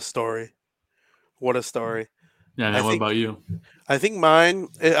 What a story. What a story. Yeah, what about you? I think mine,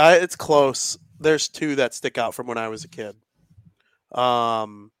 it's close. There's 2 that stick out from when I was a kid.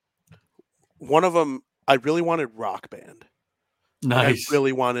 One of them, I really wanted Rock Band. Nice. I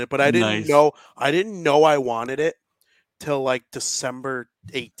really wanted it, but I didn't know I wanted it till like December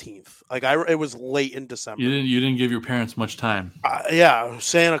 18th. Like it was late in December. You didn't give your parents much time. Yeah,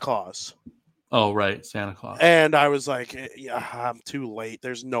 Santa Claus. Oh, right. Santa Claus. And I was like, yeah, I'm too late.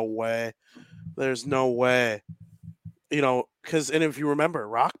 There's no way. There's no way. And if you remember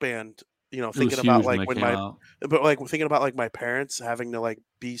Rock Band, It was thinking about huge when like it when came out. thinking about like my parents having to like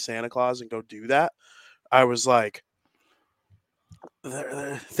be Santa Claus and go do that, I was like,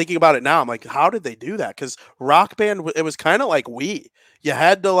 thinking about it now, I'm like, how did they do that? Because Rock Band, it was kind of like Wii. You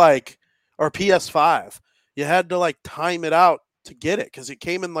had to like, or PS5, you had to like time it out to get it because it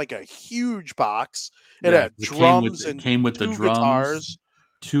came in like a huge box. It Yeah, had drums it and came with the two drums, guitars.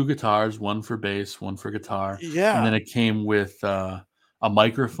 2 guitars, one for bass, one for guitar, and Yeah, then it came with a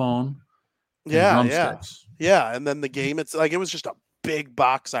microphone and yeah, yeah, drumsticks. yeah. And then the game, it's like it was just a big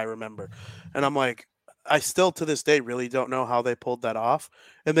box. I remember, and I'm like, I still to this day really don't know how they pulled that off.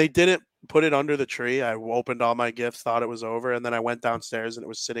 And they didn't put it under the tree. I opened all my gifts, thought it was over, and then I went downstairs and it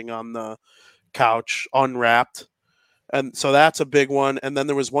was sitting on the couch unwrapped. And so that's a big one. And then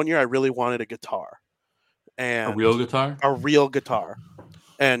there was one year I really wanted a guitar A and real guitar? a real guitar.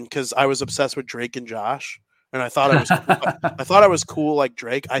 And because I was obsessed with Drake and Josh, and I thought I was cool. I thought I was cool like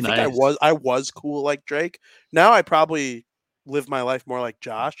Drake. I think Nice. I was cool like Drake. Now I probably live my life more like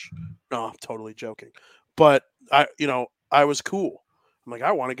Josh. No, I'm totally joking. But I was cool. I'm like,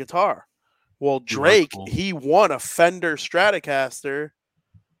 I want a guitar. Well, You are Drake, cool. he won a Fender Stratocaster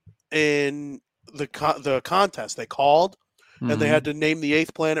in the contest. They called and they Mhm. had to name the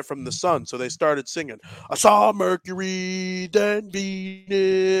 8th planet from the sun. So they started singing, I saw Mercury, then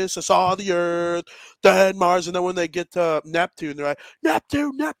Venus, I saw the Earth, then Mars. And then when they get to Neptune, they're like,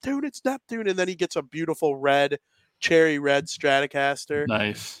 Neptune, Neptune, it's Neptune. And then he gets a beautiful cherry red Stratocaster.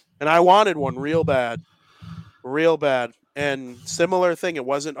 Nice. And I wanted one real bad, real bad. And similar thing, it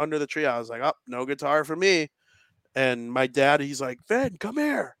wasn't under the tree. I was like, oh, no guitar for me. And my dad, he's like, Vin, come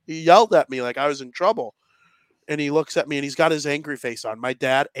here. He yelled at me like I was in trouble. And he looks at me and he's got his angry face on. My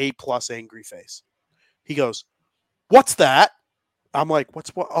dad, A+ angry face. He goes, what's that? I'm like, what's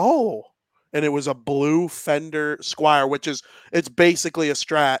what? Oh. And it was a blue Fender Squire, it's basically a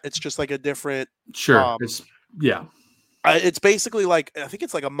Strat. It's just like a different. Sure. It's basically like, I think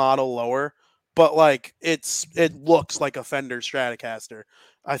it's like a model lower, but like it looks like a Fender Stratocaster.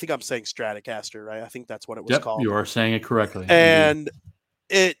 I think I'm saying Stratocaster, right? I think that's what it was called. You are saying it correctly. And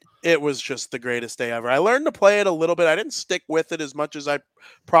it was just the greatest day ever. I learned to play it a little bit. I didn't stick with it as much as I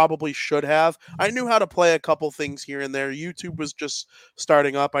probably should have. I knew how to play a couple things here and there. YouTube was just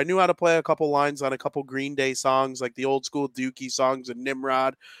starting up. I knew how to play a couple lines on a couple Green Day songs, like the old school Dookie songs and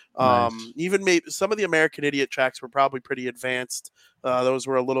Nimrod. Nice. Even maybe some of the American Idiot tracks were probably pretty advanced. Those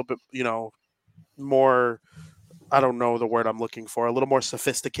were a little bit, more, I don't know the word I'm looking for, a little more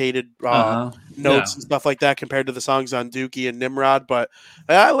sophisticated notes and stuff like that compared to the songs on Dookie and Nimrod. But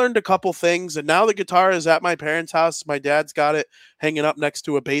I learned a couple things, and now the guitar is at my parents' house. My dad's got it hanging up next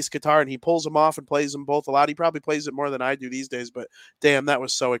to a bass guitar, and he pulls them off and plays them both a lot. He probably plays it more than I do these days, but damn, that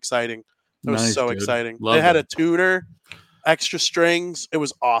was so exciting. It was so exciting. Love it had it. a tuner, extra strings. It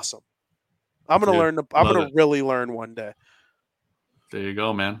was awesome. I'm going to learn. I'm going to really learn one day. There you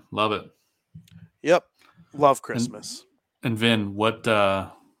go, man. Love it. Yep. Love Christmas. And Vin, what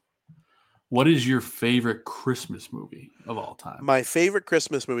is your favorite Christmas movie of all time? My favorite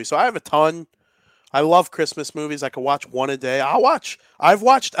Christmas movie. So I have a ton. I love Christmas movies. I can watch one a day. I've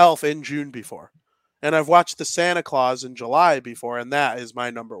watched Elf in June before. And I've watched The Santa Claus in July before, and that is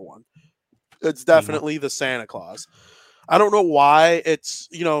my number one. It's definitely The Santa Claus. I don't know why. It's,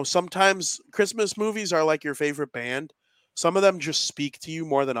 sometimes Christmas movies are like your favorite band. Some of them just speak to you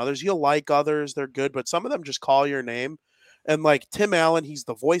more than others. You'll like others, they're good, but some of them just call your name. And like Tim Allen, he's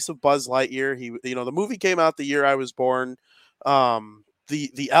the voice of Buzz Lightyear. The movie came out the year I was born.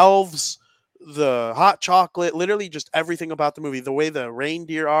 The elves, the hot chocolate, literally just everything about the movie, the way the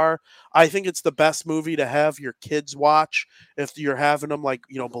reindeer are. I think it's the best movie to have your kids watch if you're having them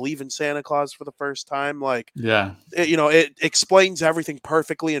believe in Santa Claus for the first time. It explains everything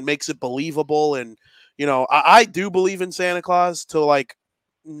perfectly and makes it believable. And I do believe in Santa Claus to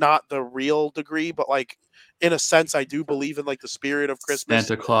not the real degree, but in a sense, I do believe in the spirit of Christmas.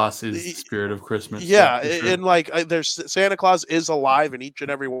 Santa Claus is the spirit of Christmas. Yeah, sure. And there's Santa Claus is alive in each and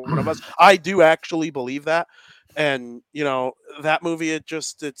every one of us. I do actually believe that. And that movie,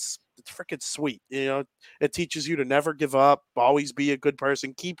 it's freaking sweet. It teaches you to never give up, always be a good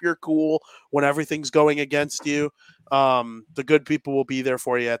person, keep your cool when everything's going against you. The good people will be there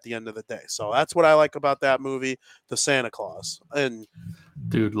for you at the end of the day. So that's what I like about that movie, The Santa Claus. And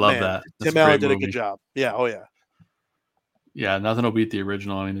dude, love that. Tim Allen did a good job. Yeah. Oh yeah. Yeah. Nothing will beat the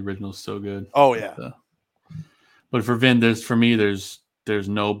original. I mean, the original is so good. Oh yeah. But for Vin, there's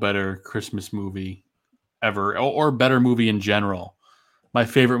no better Christmas movie ever, or better movie in general My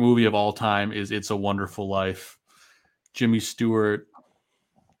favorite movie of all time is It's a Wonderful Life. Jimmy Stewart,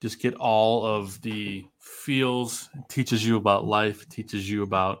 just get all of the feels. It teaches you about life. It teaches you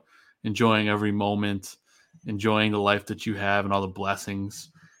about enjoying every moment, enjoying the life that you have and all the blessings.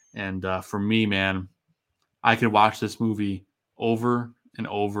 And for me, man, I could watch this movie over and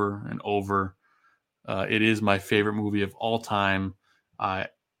over and over. It is my favorite movie of all time. And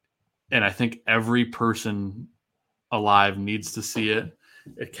I think every person alive needs to see it.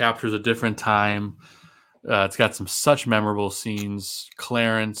 It captures a different time. It's got such memorable scenes.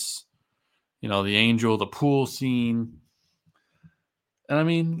 Clarence, the angel, the pool scene. And I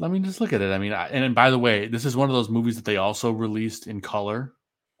mean, just look at it. I mean, and by the way, this is one of those movies that they also released in color.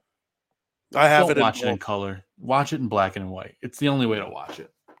 I have Don't it watch it in color. Watch it in black and white. It's the only way to watch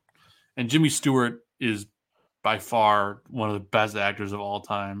it. And Jimmy Stewart is by far one of the best actors of all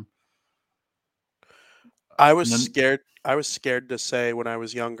time. I was scared. I was scared to say when I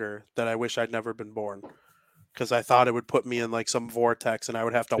was younger that I wish I'd never been born, because I thought it would put me in like some vortex and I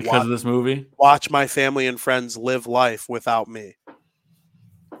would have to because of this movie. Watch my family and friends live life without me.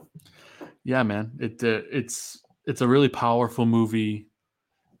 Yeah, man. It's a really powerful movie.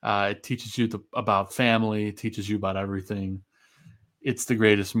 It teaches you about family. It teaches you about everything. It's the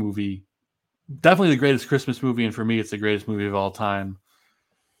greatest movie. Definitely the greatest Christmas movie, and for me, it's the greatest movie of all time.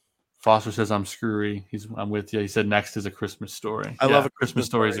 Foster says I'm screwy. I'm with you. He said next is A Christmas Story. I love A Christmas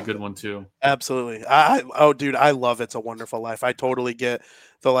Story is a good one too. Absolutely. Dude, I love It's a Wonderful Life. I totally get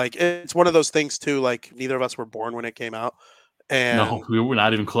it's one of those things too. Like neither of us were born when it came out, and no, we were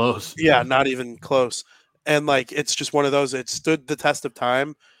not even close. Yeah, not even close. And like it's just one of those. It stood the test of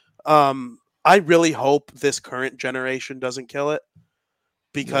time. I really hope this current generation doesn't kill it,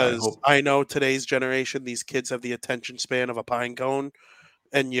 because I know today's generation, these kids have the attention span of a pine cone.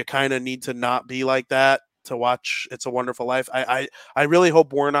 And you kind of need to not be like that to watch It's a Wonderful Life. I really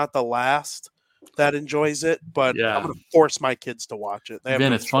hope we're not the last that enjoys it, but I'm going to force my kids to watch it.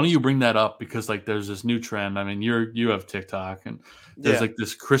 Vin, it's funny you bring that up, because like there's this new trend. I mean, you have TikTok, and there's like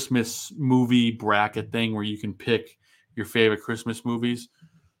this Christmas movie bracket thing where you can pick your favorite Christmas movies.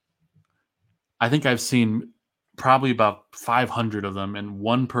 I think I've seen probably about 500 of them, and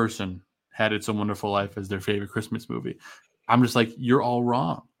one person had It's a Wonderful Life as their favorite Christmas movie. I'm just like, you're all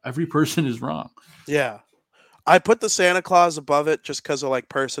wrong. Every person is wrong. Yeah. I put the Santa Claus above it just because of like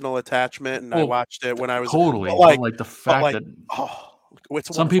personal attachment, and I watched it when I was totally like the fact that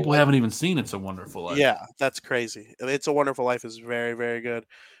some people haven't even seen It's a Wonderful Life. Yeah, that's crazy. It's a Wonderful Life is very, very good.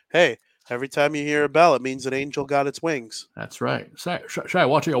 Hey, every time you hear a bell, it means an angel got its wings. That's right. Say,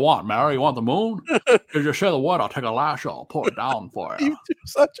 what do you want, Mary? You want the moon? If you say the word, I'll take a lash, I'll pour it down for you. You do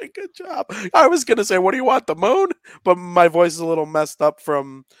such a good job. I was going to say, what do you want, the moon? But my voice is a little messed up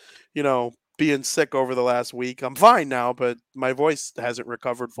from, being sick over the last week. I'm fine now, but my voice hasn't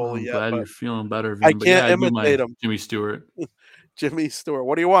recovered fully yet. I'm glad you're feeling better, Vin. I can't imitate him. Jimmy Stewart. Jimmy Stewart.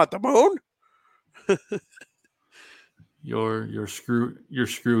 What do you want, the moon? Your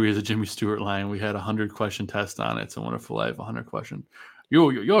screwy is a Jimmy Stewart line. We had 100 question test on it. It's a Wonderful Life. 100 question.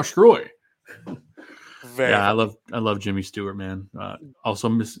 You're screwy. I love Jimmy Stewart, man. Also,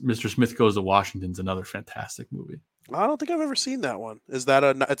 Mr. Smith Goes to Washington's another fantastic movie. I don't think I've ever seen that one. Is that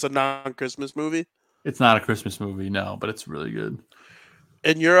it's a non-Christmas movie? It's not a Christmas movie, no, but it's really good.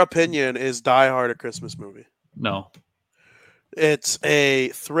 In your opinion, is Die Hard a Christmas movie? No. It's a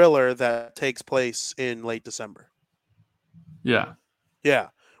thriller that takes place in late December. Yeah. Yeah.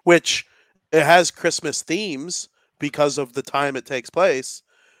 Which it has Christmas themes because of the time it takes place.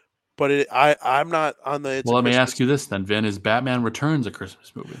 But I'm not on the... Well, let me ask you this then, Vin. Is Batman Returns a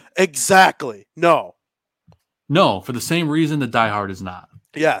Christmas movie? Exactly. No. No, for the same reason that Die Hard is not.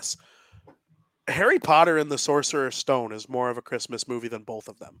 Yes. Harry Potter and the Sorcerer's Stone is more of a Christmas movie than both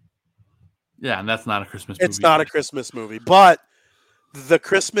of them. Yeah, and that's not a Christmas movie. It's not a Christmas movie. But the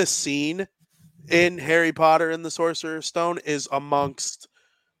Christmas scene in Harry Potter and the Sorcerer's Stone is amongst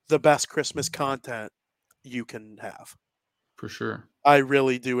the best Christmas content you can have. For sure. I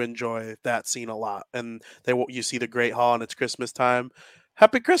really do enjoy that scene a lot. And you see the Great Hall and it's Christmas time.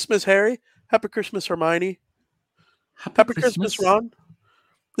 Happy Christmas, Harry. Happy Christmas, Hermione. Happy Christmas, Ron.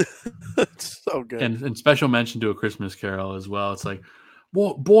 It's so good. And special mention to A Christmas Carol as well. It's like,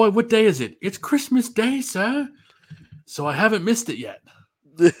 boy, what day is it? It's Christmas Day, sir. So I haven't missed it yet.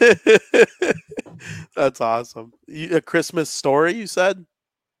 That's awesome. A Christmas Story, you said?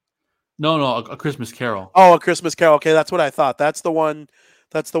 No, A Christmas Carol. Oh, A Christmas Carol. Okay, that's what I thought. That's the one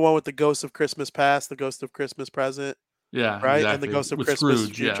with the Ghost of Christmas Past, the Ghost of Christmas Present. Yeah, right. Exactly. And the Ghost of With Christmas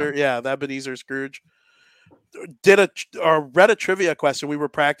Scrooge, Future. Yeah, that Ebenezer Scrooge. Read a trivia question. We were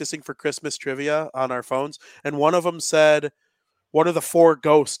practicing for Christmas trivia on our phones, and one of them said, what are the 4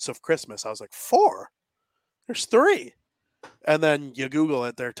 ghosts of Christmas? I was like, 4? There's 3. And then you Google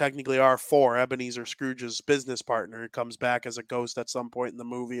it. There technically are 4. Ebenezer Scrooge's business partner comes back as a ghost at some point in the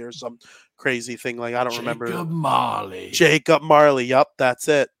movie or some crazy thing. Like, I don't remember. Jacob Marley. Yep, that's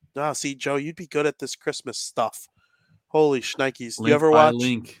it. Oh, see, Joe, you'd be good at this Christmas stuff. Holy shnikes.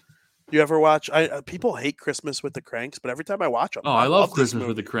 You ever watch? People hate Christmas with the Cranks, but every time I watch them, I love Christmas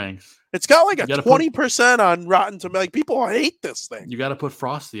with the Cranks. It's got like a 20% on Rotten Tomatoes. Like, people hate this thing. You got to put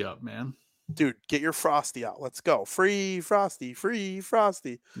Frosty up, man. Dude, get your Frosty out. Let's go. Free Frosty.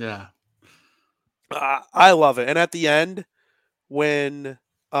 Yeah. I love it. And at the end, when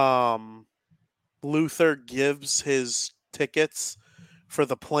Luther gives his tickets for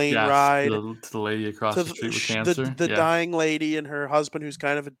the plane ride to the lady across the street with cancer, the dying lady and her husband, who's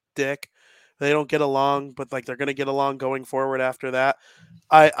kind of a dick. They don't get along, but like they're going to get along going forward after that.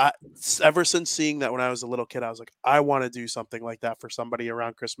 I ever since seeing that when I was a little kid, I was like, I want to do something like that for somebody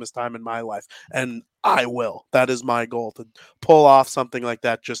around Christmas time in my life. And I will. That is my goal, to pull off something like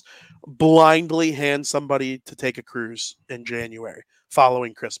that. Just blindly hand somebody to take a cruise in January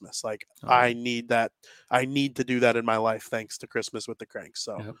following Christmas. Like, I need that. I need to do that in my life thanks to Christmas with the Cranks.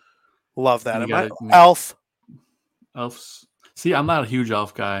 So love that. Elf. Elves. See, I'm not a huge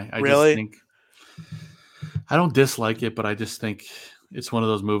Elf guy. I really? Just think I don't dislike it, but I just think it's one of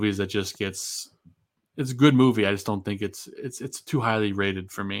those movies that just gets. It's a good movie. I just don't think it's too highly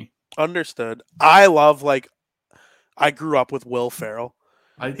rated for me. Understood. I love, like, I grew up with Will Ferrell.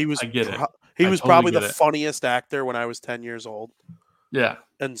 I get it. He was probably the funniest actor when I was 10 years old. Yeah.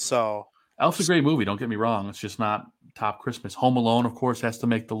 And so Elf's a great movie. Don't get me wrong. It's just not top Christmas. Home Alone, of course, has to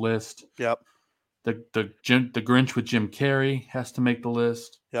make the list. Yep. The Grinch with Jim Carrey has to make the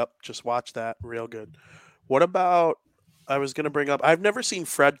list. Yep. Just watch that. Real good. What about, I was going to bring up, I've never seen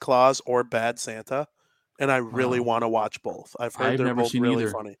Fred Claus or Bad Santa, and I really want to watch both. I've heard they're both really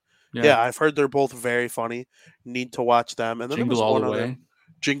funny. Yeah, I've heard they're both very funny. Need to watch them. And then Jingle All the Way.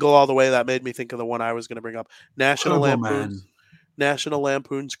 Jingle All the Way. That made me think of the one I was going to bring up. National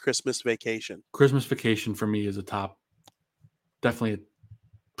Lampoon's Christmas Vacation. Christmas Vacation for me is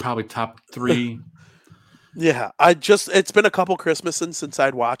probably top 3. Yeah, it's been a couple Christmases since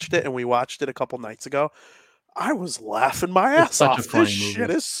I'd watched it, and we watched it a couple nights ago. I was laughing my ass off. This shit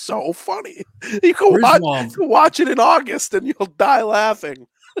is so funny. You can watch it in August and you'll die laughing.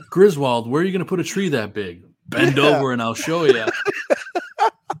 Griswold, where are you going to put a tree that big? Bend over and I'll show you.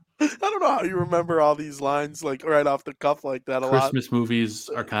 I don't know how you remember all these lines like right off the cuff like that. Christmas movies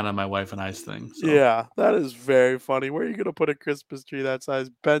are kind of my wife and I's thing. So. Yeah, that is very funny. Where are you going to put a Christmas tree that size?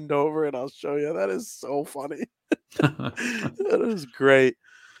 Bend over and I'll show you. That is so funny. That is great.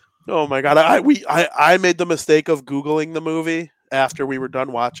 Oh my God. I made the mistake of Googling the movie after we were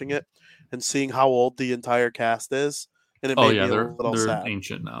done watching it and seeing how old the entire cast is. And it made me a little sad. They're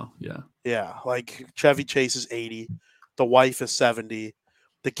ancient now. Yeah. Yeah. Like Chevy Chase is 80. The wife is 70.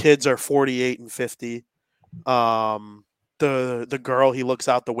 The kids are 48 and 50. The girl he looks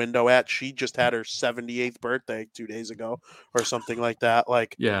out the window at, she just had her 78th birthday 2 days ago or something like that.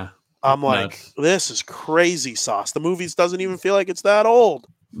 Like, yeah. I'm like, this is crazy sauce. The movie doesn't even feel like it's that old.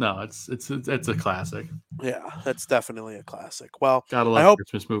 No, it's a classic. Yeah, that's definitely a classic. Well, gotta love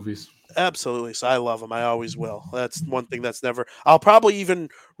Christmas movies. Absolutely. So I love them. I always will. That's one thing that's never. I'll probably even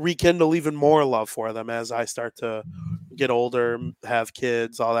rekindle even more love for them as I start to get older, have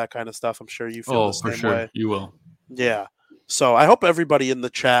kids, all that kind of stuff. I'm sure you feel the same way. Oh, for sure. You will. Yeah. So I hope everybody in the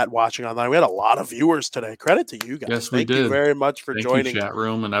chat watching online. We had a lot of viewers today. Credit to you guys. Yes, we did. Thank you very much for joining. Chat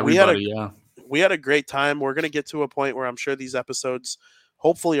room and everybody. We had a great time. We're going to get to a point where I'm sure these episodes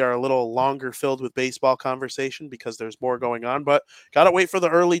hopefully are a little longer filled with baseball conversation because there's more going on, but got to wait for the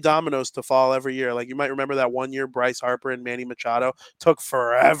early dominoes to fall every year. Like you might remember that 1 year Bryce Harper and Manny Machado took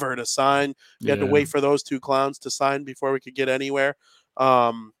forever to sign. You had to wait for those two clowns to sign before we could get anywhere.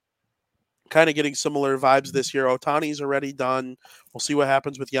 Kind of getting similar vibes this year. Ohtani's already done. We'll see what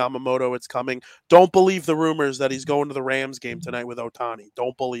happens with Yamamoto. It's coming. Don't believe the rumors that he's going to the Rams game tonight with Ohtani.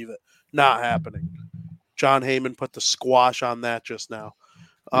 Don't believe it. Not happening. John Heyman put the squash on that just now.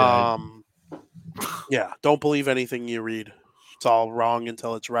 Yeah, don't believe anything you read. It's all wrong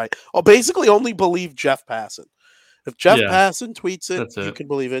until it's right. Oh, basically only believe Jeff Passan. If Jeff Passan tweets it, you can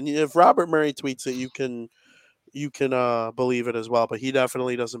believe it. And if Robert Murray tweets it, you can believe it as well. But he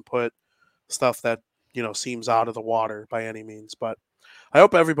definitely doesn't put stuff that, seems out of the water by any means. But I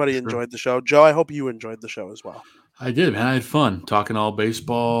hope everybody enjoyed the show. Joe, I hope you enjoyed the show as well. I did, man. I had fun talking all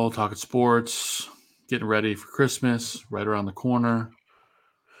baseball, talking sports, getting ready for Christmas right around the corner.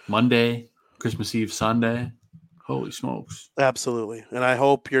 Monday, Christmas Eve, Sunday. Holy smokes. Absolutely. And I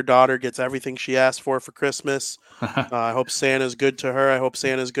hope your daughter gets everything she asked for Christmas. I hope Santa's good to her. I hope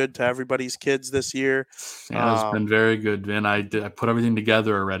Santa's good to everybody's kids this year. Santa's been very good, Vin. I put everything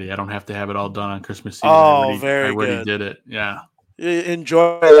together already. I don't have to have it all done on Christmas Eve. Oh, I already did it. Yeah.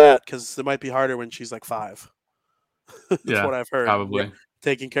 Enjoy that, because it might be harder when she's like 5. That's what I've heard. Probably. Yeah.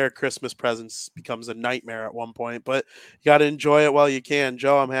 Taking care of Christmas presents becomes a nightmare at one point, but you got to enjoy it while you can.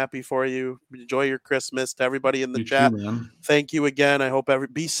 Joe, I'm happy for you. Enjoy your Christmas. To everybody in the chat, too, man. Thank you again. I hope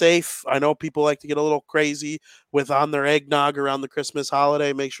be safe. I know people like to get a little crazy with on their eggnog around the Christmas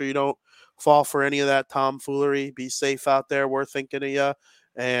holiday. Make sure you don't fall for any of that tomfoolery. Be safe out there. We're thinking of you,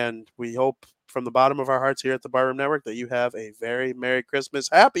 and we hope from the bottom of our hearts here at the Barroom Network that you have a very Merry Christmas,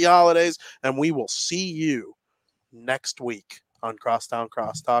 Happy Holidays, and we will see you next week on Crosstown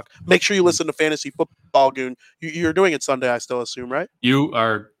Crosstalk. Make sure you listen to Fantasy Football Goon. You're doing it Sunday, I still assume, right? You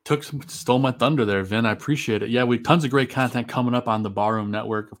stole my thunder there, Vin. I appreciate it. Yeah, we have tons of great content coming up on the Barroom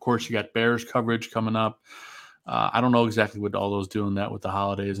Network. Of course, you got Bears coverage coming up. I don't know exactly what all those doing that with the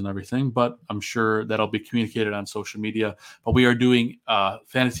holidays and everything, but I'm sure that'll be communicated on social media. But we are doing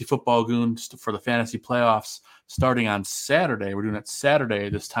Fantasy Football Goon for the fantasy playoffs starting on Saturday. We're doing it Saturday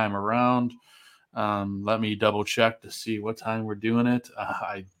this time around. Let me double check to see what time we're doing it.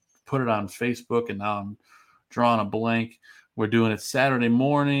 I put it on Facebook and now I'm drawing a blank. We're doing it Saturday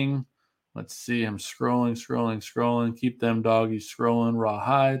morning. Let's see. I'm scrolling. Keep them doggies scrolling.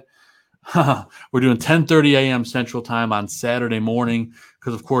 Rawhide. We're doing 10:30 a.m. Central Time on Saturday morning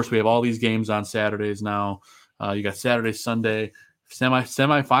because, of course, we have all these games on Saturdays now. You got Saturday, Sunday,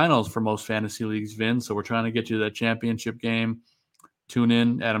 semifinals for most fantasy leagues, Vin. So we're trying to get you that championship game. Tune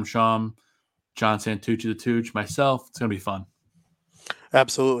in, Adam Sham, John Santucci, the Tooch, myself. It's going to be fun.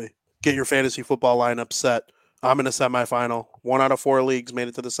 Absolutely. Get your fantasy football lineup set. I'm in a semifinal. 1 out of 4 leagues made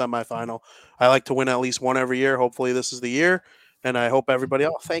it to the semifinal. I like to win at least one every year. Hopefully this is the year. And I hope everybody,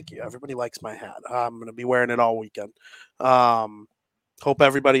 thank you. Everybody likes my hat. I'm going to be wearing it all weekend. Hope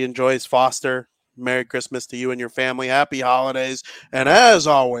everybody enjoys Foster. Merry Christmas to you and your family. Happy holidays. And as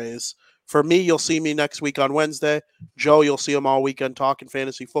always, for me, you'll see me next week on Wednesday. Joe, you'll see him all weekend talking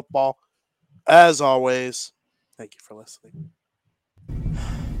fantasy football. As always, thank you for listening.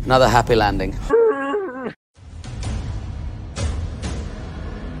 Another happy landing.